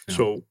 Yeah.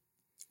 So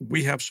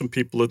we have some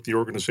people at the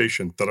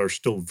organization that are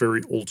still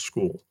very old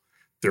school.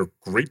 They're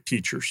great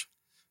teachers,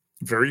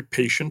 very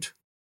patient,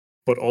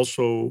 but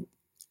also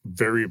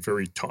very,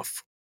 very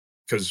tough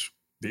because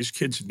these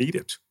kids need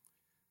it.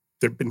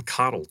 They've been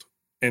coddled.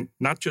 And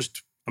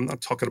I'm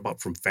not talking about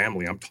from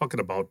family. I'm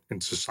talking about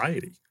in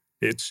society.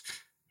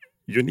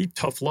 You need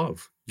tough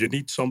love. You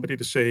need somebody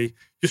to say,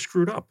 you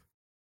screwed up,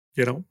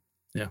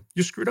 Yeah.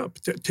 You screwed up.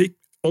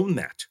 Own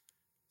that.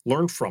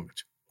 Learn from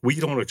it. We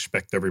don't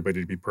expect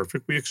everybody to be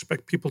perfect. We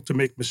expect people to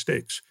make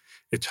mistakes.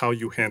 It's how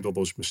you handle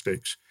those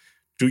mistakes.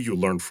 Do you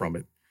learn from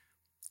it?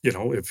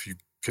 If you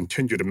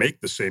continue to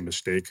make the same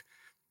mistake,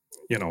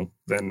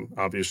 then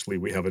obviously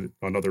we have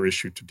another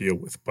issue to deal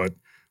with. But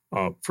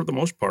for the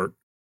most part,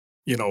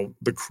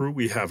 the crew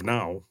we have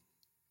now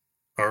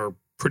are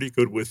pretty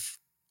good with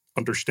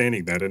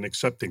understanding that and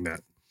accepting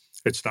that.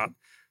 It's not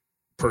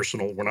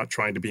personal. We're not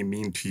trying to be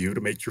mean to you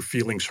to make your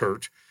feelings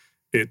hurt.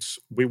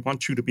 We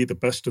want you to be the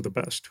best of the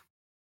best.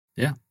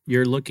 Yeah.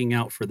 You're looking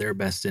out for their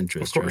best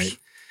interest, of course.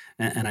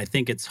 Right? And I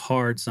think it's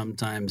hard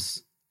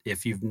sometimes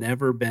if you've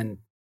never been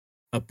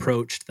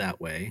approached that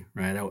way,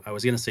 right? I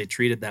was going to say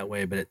treated that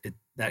way, but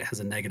that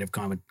has a negative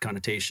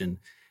connotation.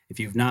 If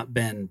you've not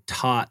been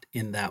taught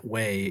in that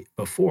way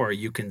before,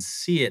 you can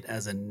see it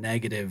as a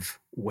negative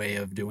way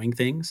of doing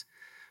things.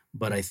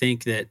 But I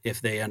think that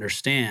if they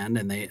understand,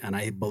 and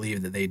I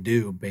believe that they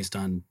do, based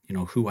on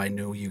who I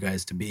know you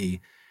guys to be,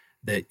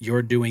 that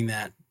you're doing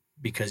that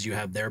because you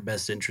have their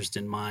best interest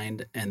in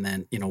mind, and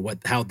then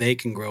how they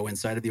can grow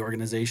inside of the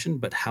organization,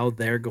 but how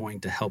they're going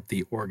to help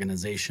the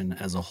organization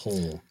as a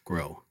whole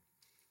grow.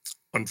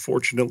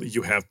 Unfortunately,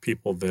 you have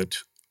people that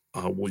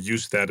will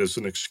use that as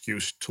an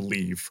excuse to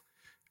leave,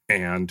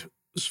 and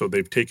so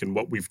they've taken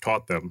what we've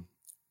taught them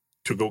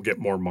to go get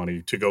more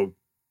money, to go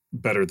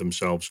better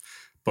themselves.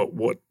 But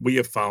what we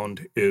have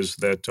found is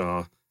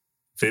that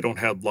they don't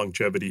have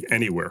longevity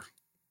anywhere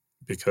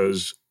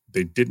because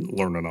they didn't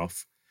learn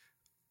enough.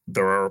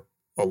 There are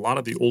a lot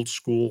of the old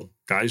school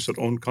guys that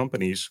own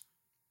companies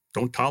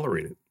don't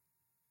tolerate it.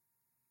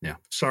 Yeah.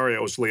 Sorry, I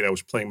was late. I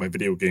was playing my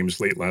video games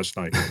late last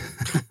night.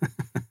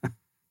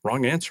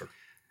 Wrong answer.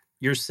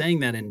 You're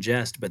saying that in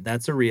jest, but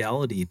that's a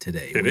reality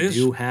today. We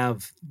do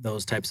have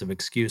those types of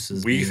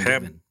excuses. We've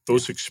had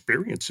those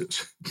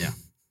experiences. Yeah.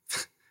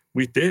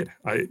 We did.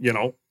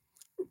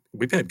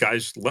 We've had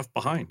guys left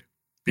behind,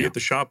 be at the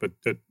shop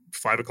at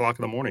 5 o'clock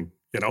in the morning,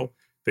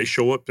 They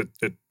show up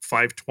at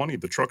 5:20.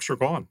 The trucks are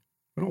gone.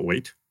 We don't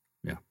wait.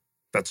 Yeah.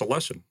 That's a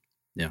lesson.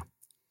 Yeah.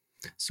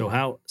 So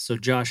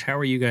Josh, how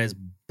are you guys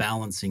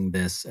balancing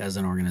this as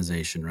an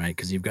organization, right?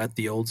 Because you've got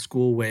the old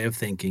school way of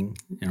thinking.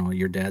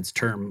 Your dad's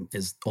term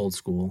is old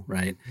school,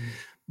 right? Mm-hmm.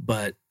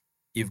 But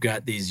you've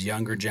got these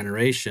younger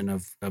generation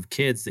of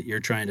kids that you're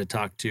trying to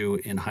talk to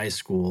in high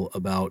school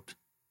about,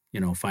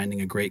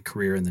 finding a great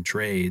career in the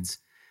trades.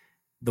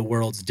 The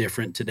world's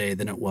different today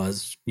than it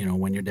was,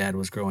 when your dad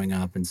was growing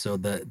up. And so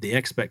the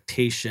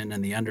expectation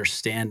and the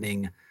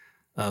understanding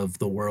of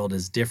the world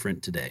is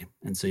different today.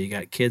 And so you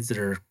got kids that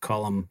are,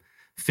 call them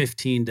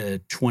 15 to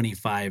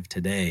 25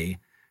 today,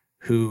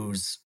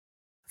 whose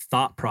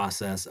thought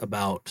process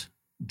about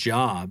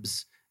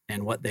jobs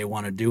and what they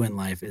want to do in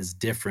life is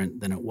different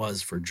than it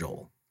was for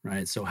Joel,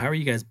 right? So how are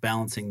you guys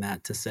balancing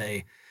that to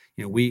say,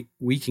 we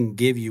can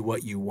give you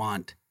what you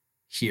want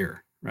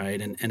here,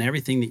 right? And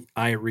everything that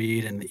I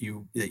read and that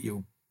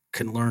you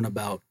can learn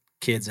about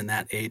kids in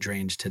that age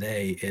range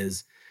today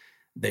is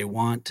they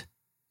want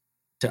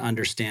to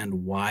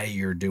understand why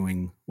you're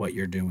doing what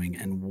you're doing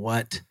and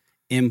what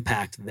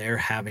impact they're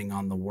having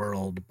on the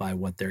world by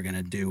what they're going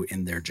to do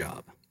in their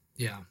job.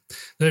 Yeah,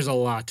 there's a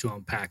lot to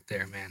unpack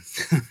there, man.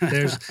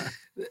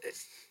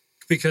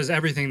 Because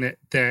everything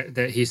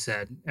that he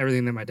said,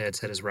 everything that my dad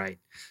said is right.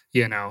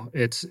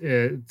 It's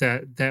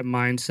that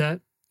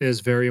mindset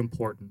is very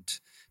important,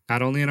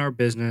 not only in our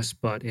business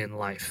but in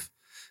life.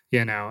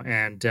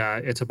 And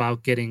it's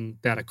about getting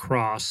that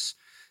across,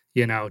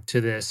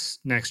 to this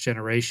next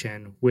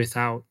generation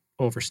without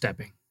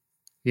overstepping,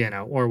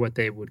 or what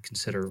they would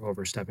consider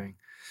overstepping,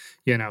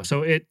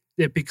 so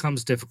it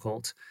becomes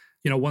difficult.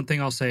 One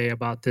thing I'll say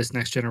about this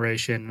next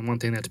generation, and one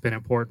thing that's been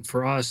important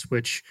for us,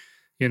 which,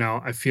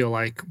 I feel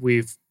like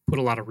we've put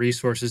a lot of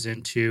resources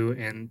into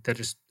and that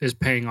is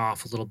paying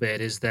off a little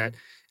bit, is that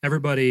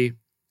everybody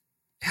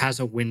has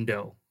a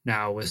window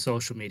now with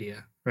social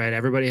media, right?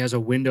 Everybody has a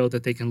window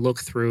that they can look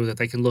through, that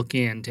they can look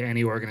into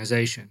any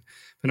organization.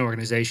 If an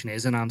organization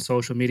isn't on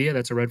social media,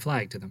 that's a red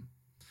flag to them.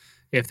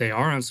 If they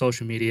are on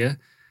social media,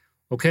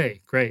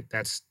 okay, great.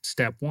 That's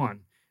step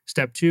one.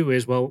 Step two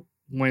is, well,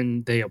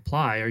 when they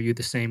apply, are you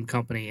the same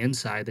company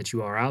inside that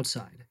you are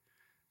outside?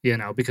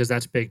 Because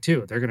that's big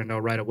too. They're going to know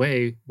right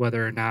away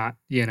whether or not,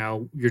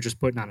 you're just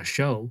putting on a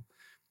show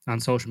on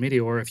social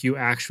media, or if you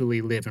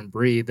actually live and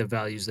breathe the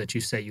values that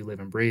you say you live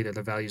and breathe, or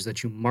the values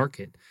that you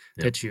market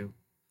that you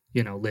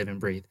live and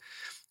breathe.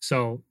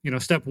 So,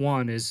 step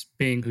one is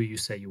being who you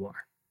say you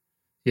are.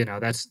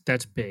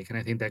 That's big. And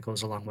I think that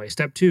goes a long way.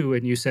 Step two,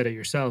 and you said it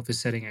yourself, is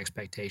setting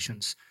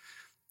expectations,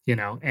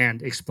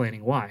 and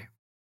explaining why.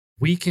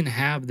 We can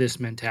have this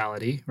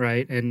mentality,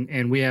 right?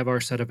 And we have our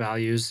set of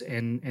values,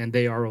 and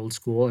they are old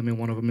school. I mean,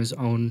 one of them is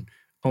own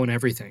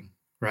everything,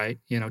 right?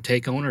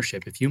 Take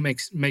ownership. If you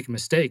make a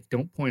mistake,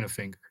 don't point a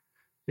finger.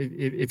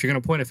 If you're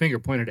going to point a finger,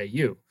 point it at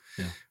you,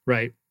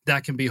 right?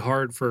 That can be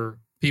hard for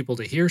people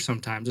to hear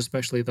sometimes,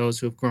 especially those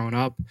who have grown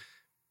up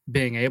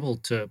being able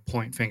to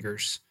point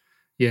fingers,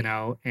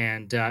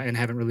 and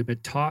haven't really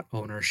been taught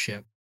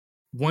ownership.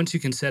 Once you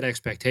can set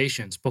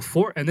expectations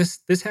before, and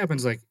this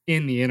happens like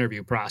in the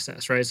interview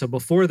process, right? So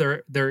before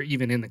they're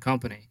even in the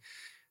company,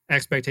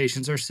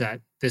 expectations are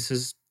set.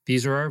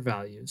 These are our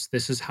values.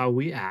 This is how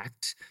we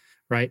act,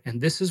 right?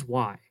 And this is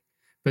why.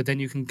 But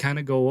then you can kind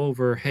of go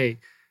over, hey,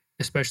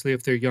 especially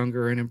if they're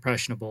younger and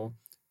impressionable,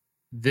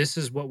 this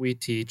is what we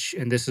teach,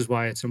 and this is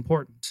why it's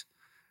important,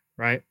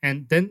 right?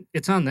 And then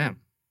it's on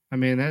them. I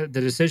mean, the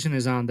decision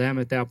is on them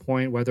at that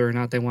point, whether or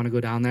not they want to go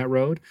down that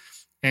road,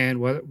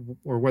 and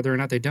whether or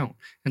not they don't.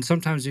 And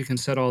sometimes you can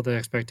set all the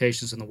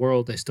expectations in the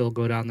world, they still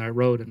go down that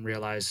road and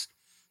realize,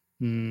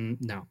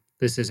 no,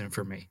 this isn't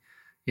for me.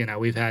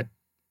 We've had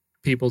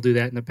people do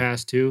that in the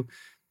past too.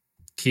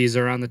 Keys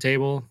are on the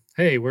table.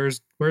 Hey,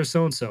 where's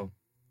so-and-so?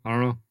 I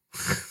don't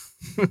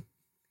know.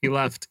 He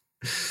left,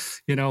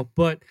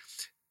 but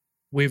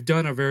we've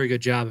done a very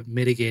good job at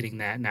mitigating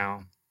that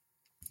now,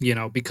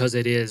 because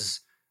it is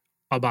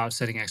about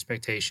setting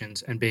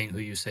expectations and being who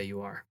you say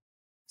you are.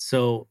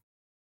 So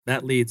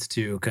that leads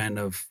to kind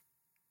of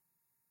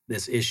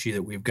this issue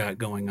that we've got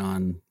going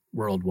on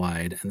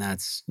worldwide, and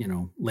that's,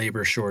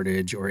 labor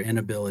shortage or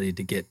inability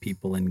to get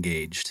people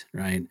engaged,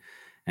 right?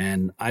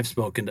 And I've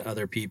spoken to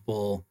other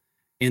people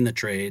in the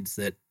trades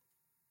that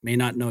may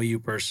not know you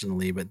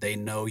personally, but they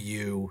know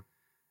you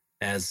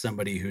as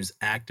somebody who's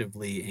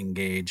actively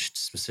engaged,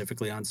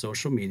 specifically on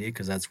social media,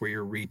 because that's where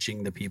you're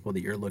reaching the people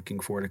that you're looking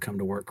for to come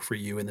to work for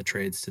you in the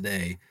trades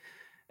today.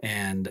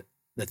 And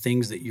the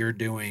things that you're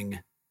doing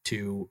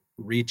to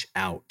reach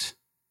out,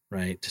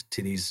 right,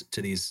 to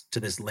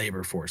this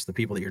labor force, the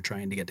people that you're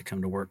trying to get to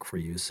come to work for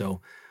you.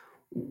 So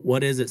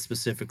what is it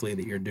specifically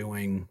that you're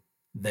doing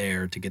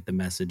there to get the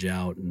message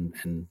out,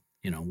 and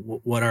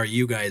what are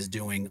you guys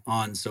doing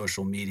on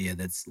social media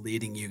that's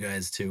leading you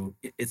guys to?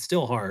 It's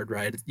still hard,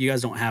 right? You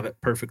guys don't have it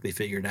perfectly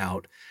figured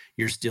out.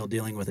 You're still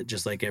dealing with it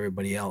just like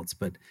everybody else,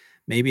 but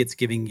maybe it's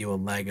giving you a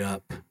leg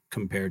up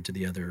compared to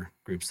the other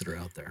groups that are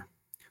out there.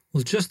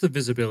 Well, just the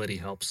visibility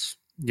helps,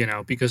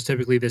 because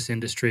typically this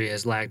industry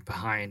has lagged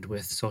behind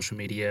with social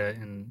media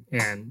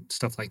and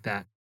stuff like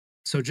that.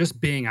 So just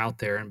being out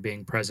there and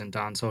being present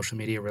on social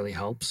media really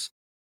helps.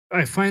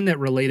 I find that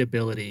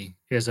relatability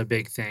is a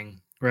big thing,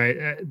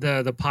 right?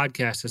 The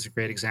podcast is a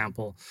great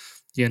example.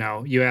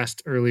 You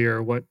asked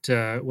earlier what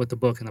the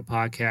book and the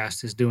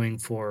podcast is doing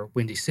for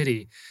Windy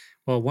City.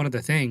 Well, one of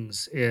the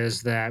things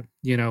is that,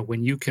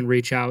 when you can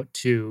reach out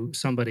to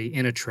somebody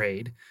in a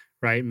trade,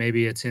 right?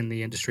 Maybe it's in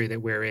the industry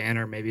that we're in,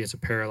 or maybe it's a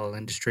parallel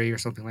industry or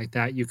something like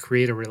that. You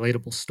create a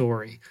relatable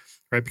story,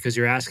 right? Because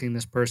you're asking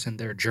this person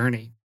their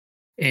journey.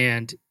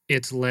 And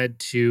it's led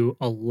to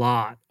a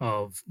lot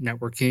of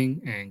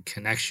networking and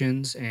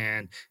connections.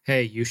 And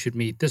hey, you should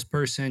meet this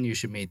person. You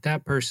should meet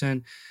that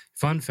person.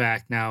 Fun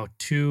fact: now,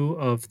 two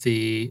of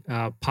the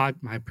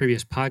my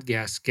previous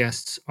podcast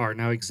guests are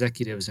now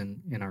executives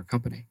in our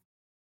company,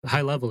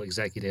 high level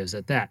executives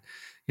at that.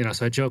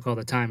 So I joke all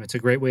the time. It's a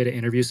great way to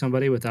interview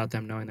somebody without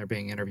them knowing they're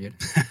being interviewed.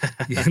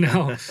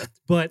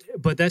 But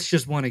that's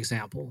just one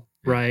example,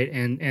 right?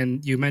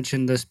 And you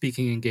mentioned the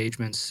speaking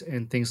engagements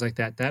and things like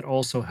that. That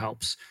also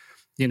helps,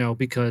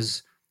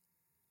 because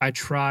I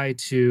try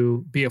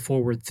to be a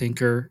forward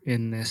thinker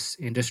in this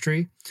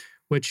industry,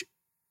 which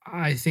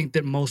I think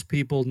that most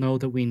people know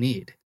that we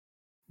need,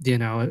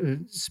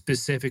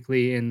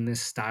 specifically in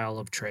this style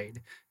of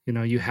trade.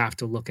 You have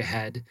to look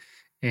ahead.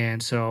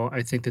 And so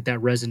I think that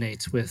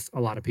resonates with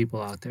a lot of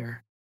people out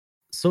there.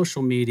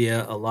 Social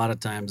media, a lot of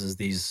times, is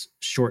these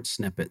short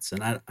snippets.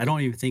 And I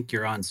don't even think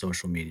you're on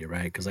social media,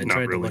 right? Because I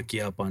tried to look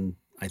you up on,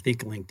 I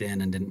think,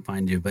 LinkedIn and didn't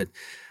find you. But,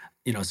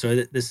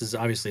 so this is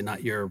obviously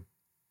not your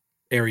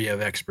area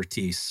of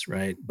expertise,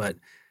 right? But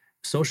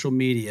social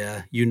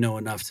media,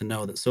 enough to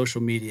know that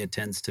social media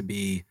tends to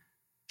be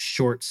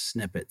short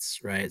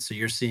snippets, right? So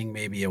you're seeing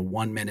maybe a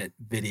 1 minute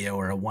video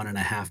or a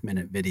 1.5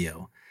 minute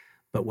video.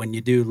 But when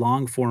you do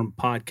long form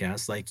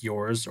podcasts like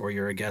yours, or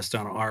you're a guest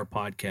on our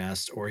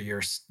podcast, or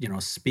you're,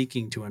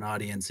 speaking to an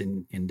audience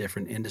in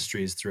different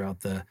industries throughout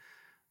the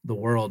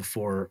world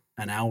for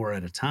an hour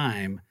at a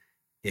time,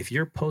 if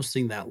you're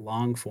posting that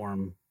long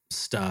form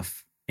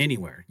stuff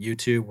anywhere,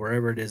 YouTube,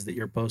 wherever it is that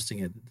you're posting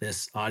it,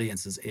 this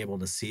audience is able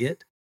to see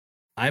it.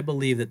 I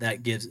believe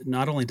that gives,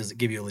 not only does it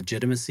give you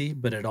legitimacy,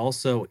 but it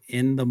also,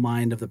 in the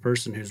mind of the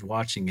person who's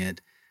watching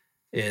it,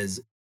 is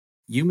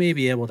you may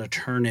be able to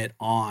turn it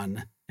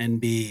on and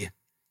be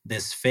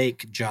this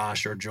fake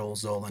Josh or Joel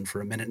Zolin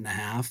for 1.5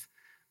 minutes.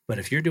 But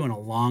if you're doing a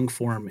long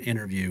form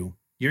interview,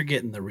 you're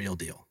getting the real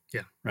deal.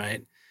 Yeah.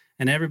 Right.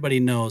 And everybody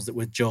knows that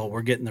with Joel,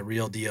 we're getting the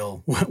real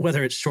deal,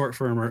 whether it's short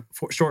form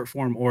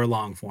or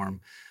long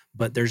form.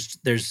 But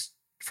there's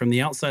from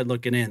the outside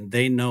looking in,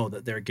 they know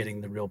that they're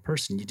getting the real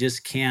person. You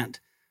just can't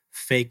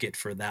fake it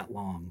for that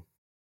long.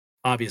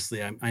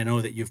 Obviously, I know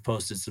that you've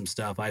posted some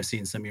stuff. I've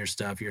seen some of your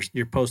stuff.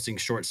 You're posting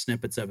short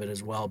snippets of it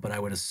as well, but I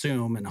would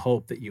assume and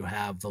hope that you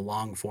have the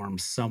long form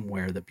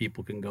somewhere that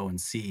people can go and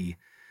see,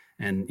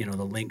 and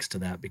the links to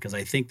that, because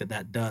I think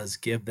that does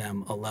give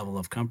them a level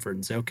of comfort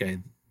and say, okay,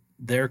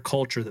 their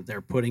culture that they're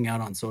putting out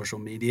on social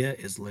media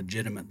is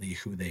legitimately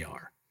who they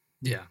are.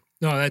 Yeah.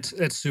 No,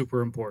 that's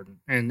super important.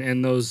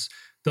 And those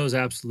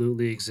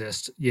absolutely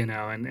exist,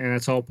 and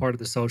that's all part of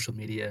the social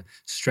media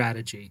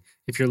strategy.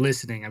 If you're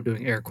listening, I'm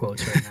doing air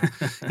quotes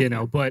right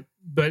now, but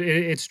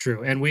it's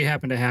true. And we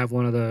happen to have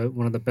one of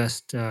the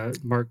best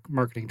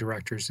marketing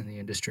directors in the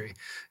industry.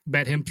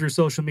 Met him through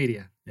social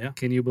media. Yeah.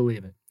 Can you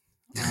believe it?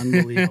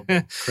 Unbelievable.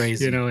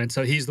 Crazy. And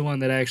so he's the one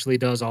that actually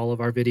does all of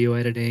our video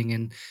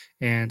editing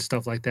and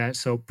stuff like that.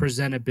 So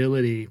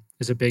presentability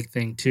is a big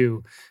thing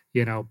too,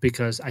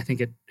 because I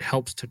think it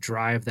helps to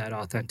drive that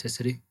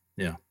authenticity.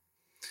 Yeah.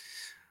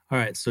 All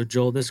right. So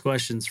Joel, this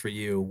question's for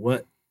you.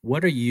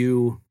 What are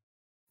you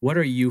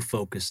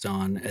focused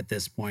on at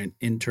this point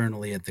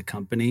internally at the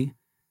company?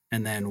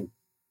 And then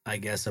I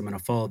guess I'm going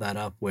to follow that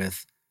up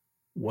with,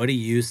 what do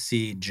you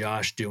see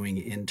Josh doing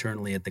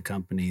internally at the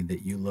company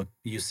that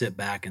you sit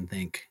back and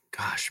think,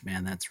 gosh,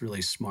 man, that's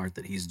really smart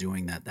that he's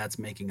doing that. That's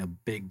making a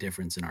big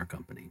difference in our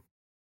company.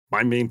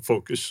 My main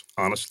focus,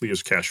 honestly,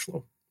 is cash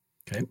flow.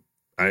 Okay.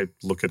 I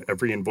look at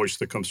every invoice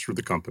that comes through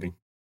the company,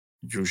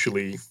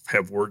 usually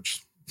have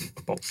words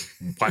about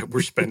why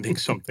we're spending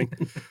something.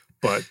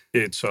 But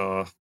it's,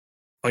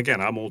 again,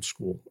 I'm old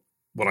school.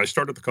 When I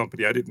started the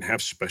company, I didn't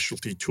have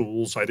specialty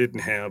tools. I didn't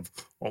have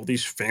all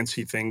these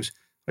fancy things.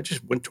 I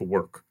just went to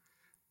work.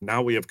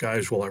 Now we have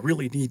guys, well, I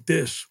really need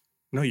this.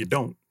 No, you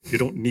don't. You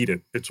don't need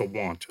it. It's a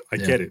want. I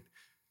get it.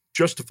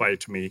 Justify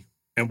it to me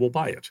and we'll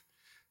buy it.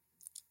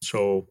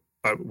 So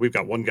we've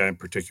got one guy in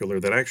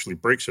particular that actually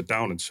breaks it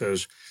down and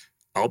says,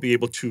 I'll be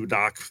able to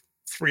knock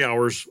 3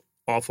 hours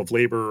off of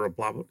labor or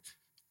blah, blah.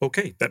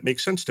 Okay, that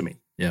makes sense to me.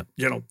 Yeah.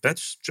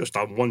 That's just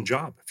on one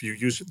job. If you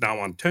use it now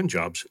on 10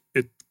 jobs,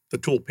 the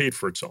tool paid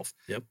for itself.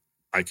 Yep.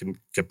 I can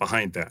get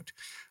behind that.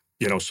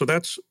 So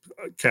that's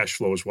cash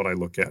flow is what I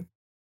look at.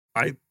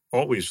 I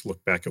always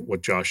look back at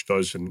what Josh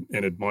does and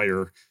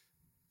admire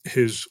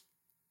his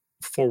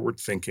forward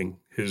thinking,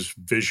 his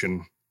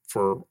vision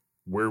for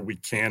where we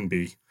can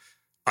be.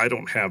 I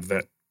don't have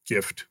that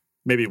gift.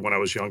 Maybe when I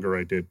was younger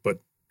I did, but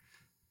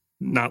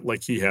not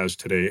like he has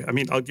today. I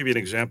mean, I'll give you an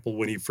example.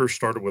 When he first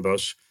started with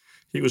us,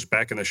 he was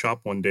back in the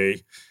shop one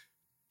day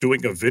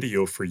doing a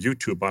video for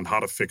YouTube on how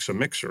to fix a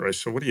mixer. I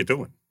said, "What are you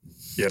doing?"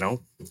 You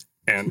know?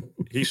 And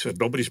he said,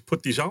 "Nobody's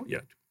put these out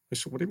yet." I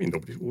said, "What do you mean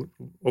nobody?"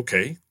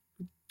 Okay,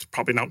 it's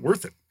probably not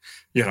worth it,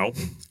 you know?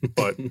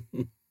 But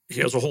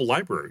he has a whole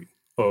library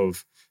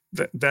of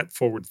that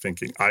forward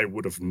thinking I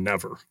would have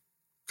never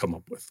come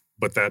up with.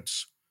 But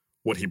that's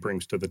what he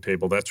brings to the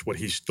table. That's what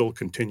he still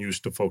continues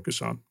to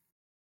focus on.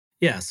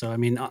 Yeah. So, I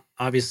mean,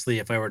 obviously,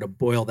 if I were to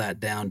boil that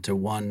down to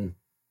one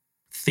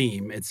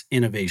theme, it's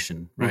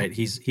innovation, right?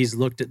 He's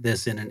looked at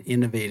this in an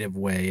innovative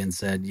way and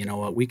said, you know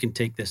what, we can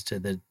take this to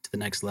the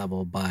next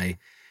level by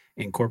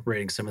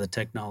incorporating some of the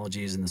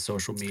technologies and the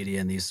social media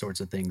and these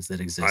sorts of things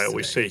that exist. I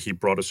always say he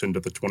brought us into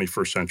the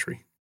 21st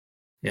century.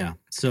 Yeah.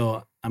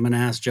 So I'm going to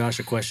ask Josh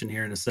a question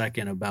here in a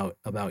second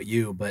about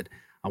you, but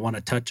I want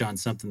to touch on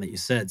something that you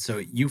said. So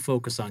you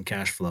focus on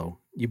cash flow.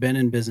 You've been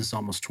in business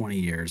almost 20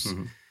 years.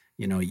 Mm-hmm.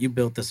 You know, you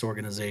built this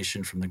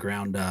organization from the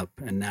ground up,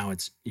 and now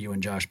it's you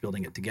and Josh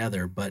building it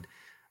together. But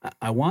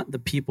I want the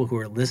people who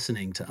are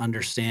listening to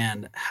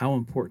understand how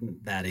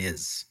important that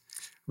is,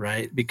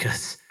 right?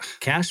 Because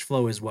cash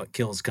flow is what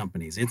kills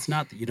companies. It's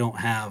not that you don't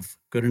have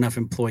good enough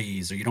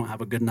employees or you don't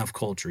have a good enough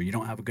culture, you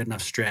don't have a good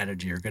enough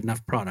strategy or good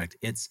enough product.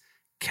 It's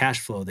cash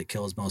flow that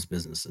kills most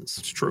businesses.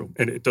 It's true.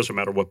 And it doesn't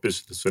matter what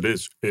business it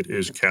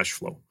is cash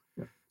flow.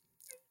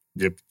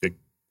 Yeah.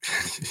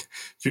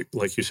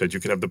 Like you said, you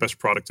could have the best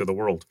product in the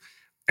world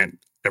and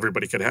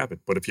everybody could have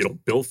it. But if you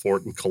don't bill for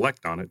it and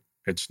collect on it,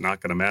 it's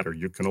not going to matter.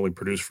 You can only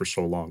produce for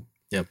so long.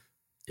 Yep.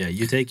 Yeah.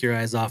 You take your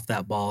eyes off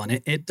that ball,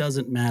 and it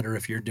doesn't matter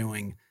if you're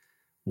doing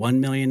 1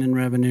 million in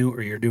revenue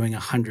or you're doing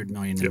 100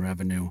 million in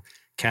revenue.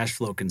 Cash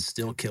flow can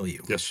still kill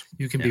you. Yes.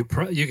 You can be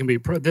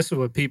pro. This is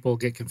what people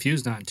get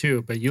confused on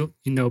too, but you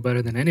know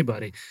better than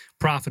anybody.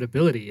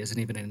 Profitability isn't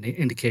even an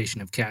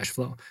indication of cash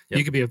flow. Yep.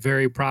 You could be a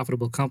very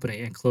profitable company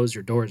and close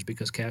your doors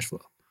because cash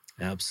flow.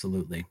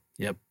 Absolutely.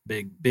 Yep.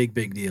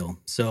 Big deal.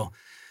 So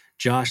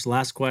Josh,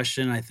 last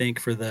question, I think,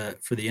 for the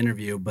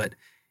interview, but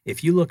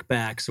if you look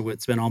back, so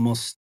it's been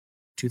almost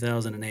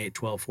 2008,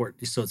 12,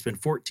 14, so it's been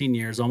 14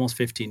 years, almost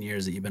 15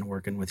 years that you've been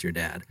working with your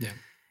dad. Yeah.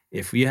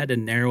 If you had to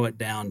narrow it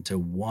down to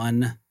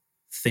one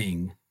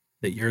thing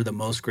that you're the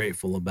most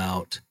grateful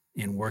about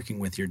in working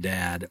with your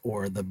dad,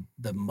 or the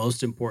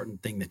most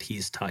important thing that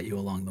he's taught you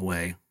along the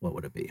way, what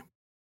would it be?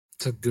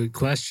 It's a good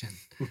question.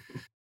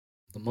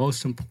 The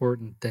most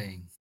important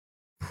thing,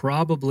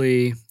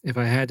 probably if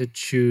I had to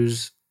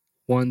choose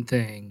one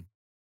thing,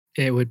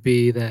 it would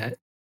be that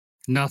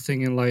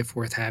nothing in life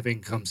worth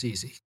having comes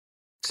easy.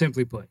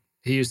 Simply put,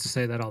 he used to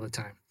say that all the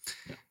time.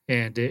 Yeah.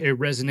 And it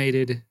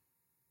resonated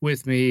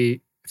with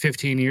me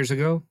 15 years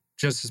ago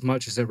just as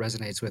much as it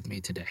resonates with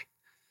me today.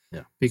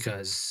 Yeah.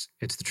 Because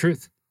it's the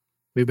truth.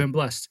 We've been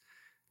blessed.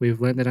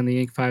 We've landed on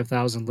the Inc.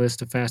 5000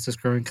 list of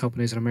fastest growing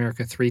companies in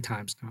America 3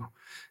 times now,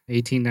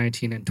 18,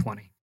 19, and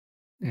 20.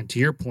 And to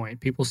your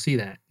point, people see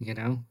that, you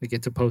know, we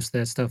get to post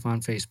that stuff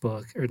on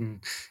Facebook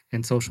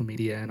and social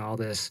media and all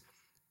this.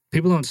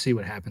 People don't see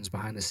what happens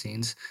behind the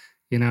scenes.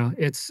 You know,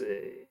 it's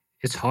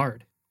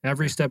hard.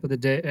 Every step of the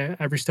day,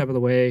 every step of the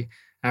way,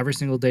 every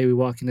single day we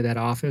walk into that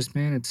office,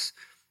 man, it's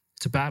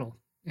a battle,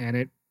 and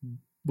it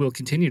will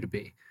continue to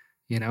be,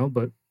 you know,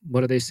 but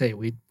what do they say?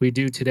 We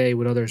do today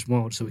what others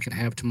won't, so we can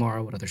have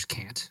tomorrow what others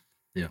can't.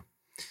 Yeah.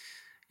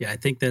 Yeah, I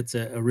think that's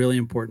a really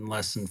important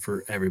lesson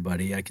for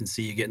everybody. I can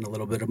see you getting a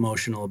little bit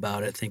emotional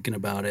about it, thinking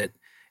about it.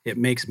 It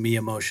makes me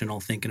emotional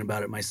thinking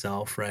about it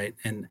myself, right?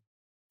 And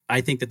I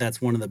think that that's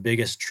one of the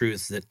biggest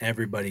truths that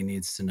everybody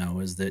needs to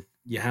know is that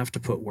you have to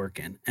put work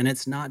in. And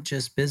it's not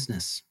just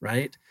business,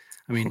 right?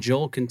 I mean,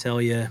 Joel can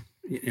tell you,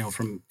 you know,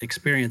 from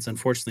experience,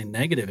 unfortunately,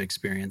 negative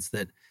experience,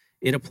 that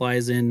it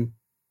applies in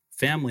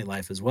family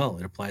life as well.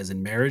 It applies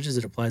in marriages.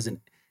 It applies in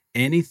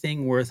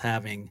anything worth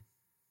having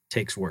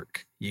takes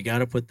work. You got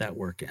to put that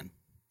work in.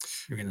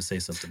 You're going to say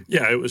something.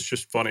 Yeah, it was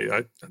just funny.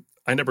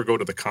 I never go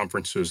to the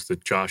conferences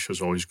that Josh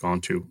has always gone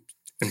to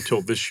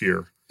until this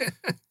year.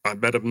 I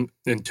met him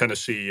in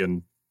Tennessee,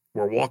 and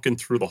we're walking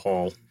through the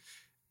hall,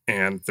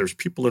 and there's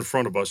people in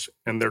front of us,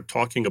 and they're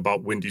talking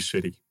about Windy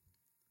City.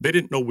 They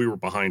didn't know we were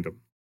behind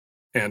them.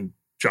 And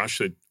Josh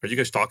said, "Are you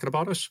guys talking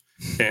about us?"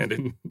 And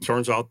it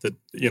turns out that,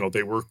 you know,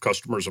 they were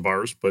customers of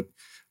ours, but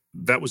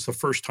that was the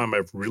first time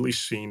I've really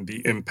seen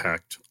the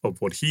impact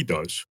of what he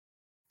does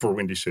for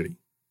Windy City.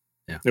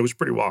 Yeah. It was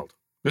pretty wild.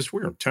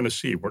 We're in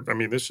Tennessee.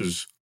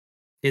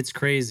 It's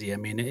crazy. I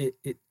mean,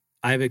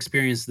 I've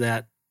experienced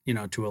that, you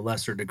know, to a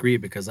lesser degree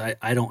because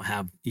I don't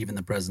have even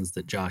the presence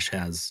that Josh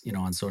has, you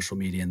know, on social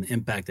media, and the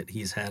impact that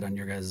he's had on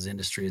your guys'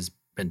 industry has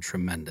been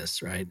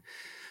tremendous, right?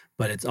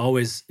 But it's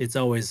always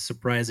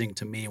surprising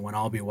to me when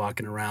I'll be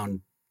walking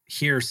around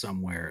here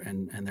somewhere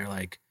and they're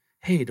like,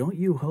 "Hey, don't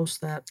you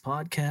host that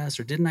podcast?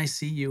 Or didn't I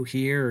see you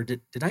here? Or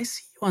did I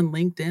see you on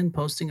LinkedIn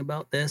posting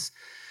about this?"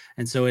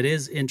 And so it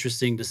is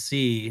interesting to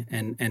see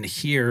and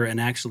hear and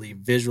actually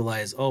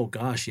visualize, oh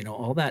gosh, you know,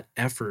 all that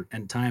effort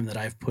and time that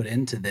I've put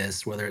into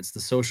this, whether it's the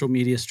social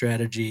media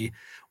strategy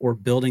or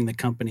building the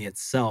company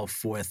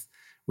itself with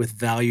with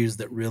values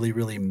that really,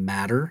 really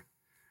matter,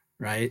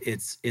 right?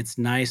 It's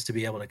nice to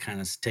be able to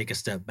kind of take a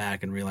step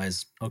back and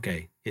realize,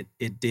 okay,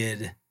 it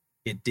did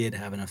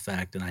have an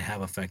effect, and I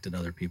have affected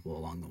other people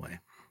along the way.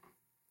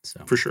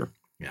 So For sure.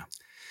 yeah.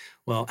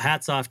 Well,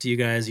 hats off to you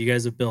guys. You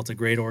guys have built a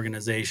great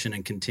organization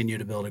and continue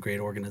to build a great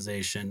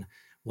organization.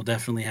 We'll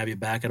definitely have you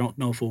back. I don't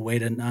know if we'll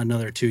wait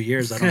another 2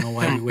 years. I don't know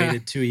why we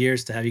waited 2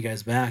 years to have you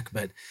guys back,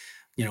 but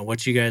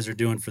what you guys are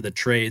doing for the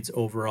trades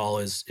overall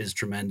is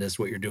tremendous.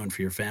 What you're doing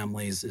for your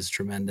families is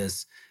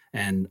tremendous.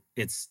 And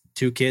it's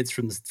 2 kids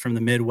from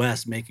the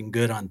Midwest making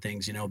good on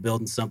things,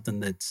 building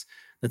something that's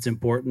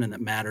important and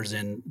that matters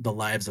in the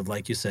lives of,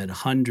 like you said,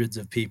 hundreds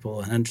of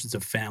people and hundreds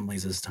of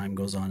families as time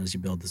goes on, as you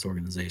build this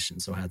organization.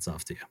 So hats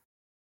off to you.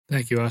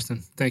 Thank you,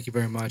 Austin. Thank you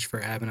very much for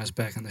having us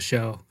back on the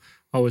show.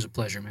 Always a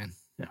pleasure, man.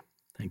 Yeah.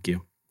 Thank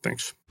you.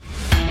 Thanks.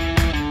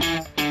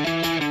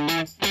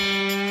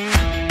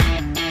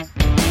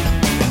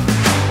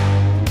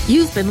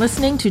 You've been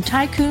listening to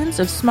Tycoons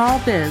of Small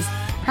Biz,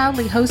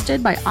 proudly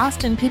hosted by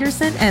Austin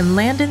Peterson and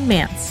Landon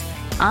Mance.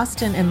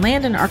 Austin and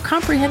Landon are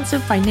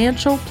comprehensive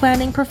financial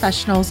planning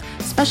professionals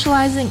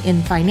specializing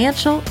in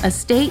financial,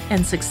 estate,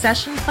 and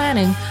succession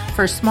planning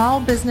for small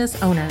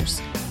business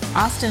owners.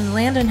 Austin and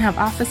Landon have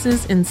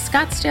offices in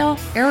Scottsdale,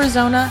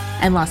 Arizona,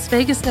 and Las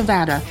Vegas,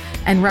 Nevada,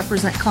 and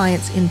represent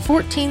clients in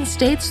 14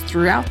 states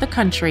throughout the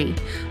country.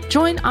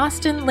 Join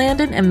Austin,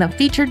 Landon, and the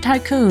featured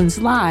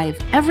Tycoons live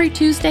every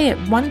Tuesday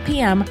at 1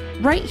 p.m.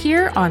 right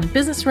here on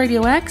Business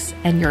Radio X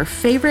and your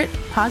favorite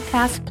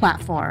podcast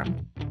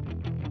platform.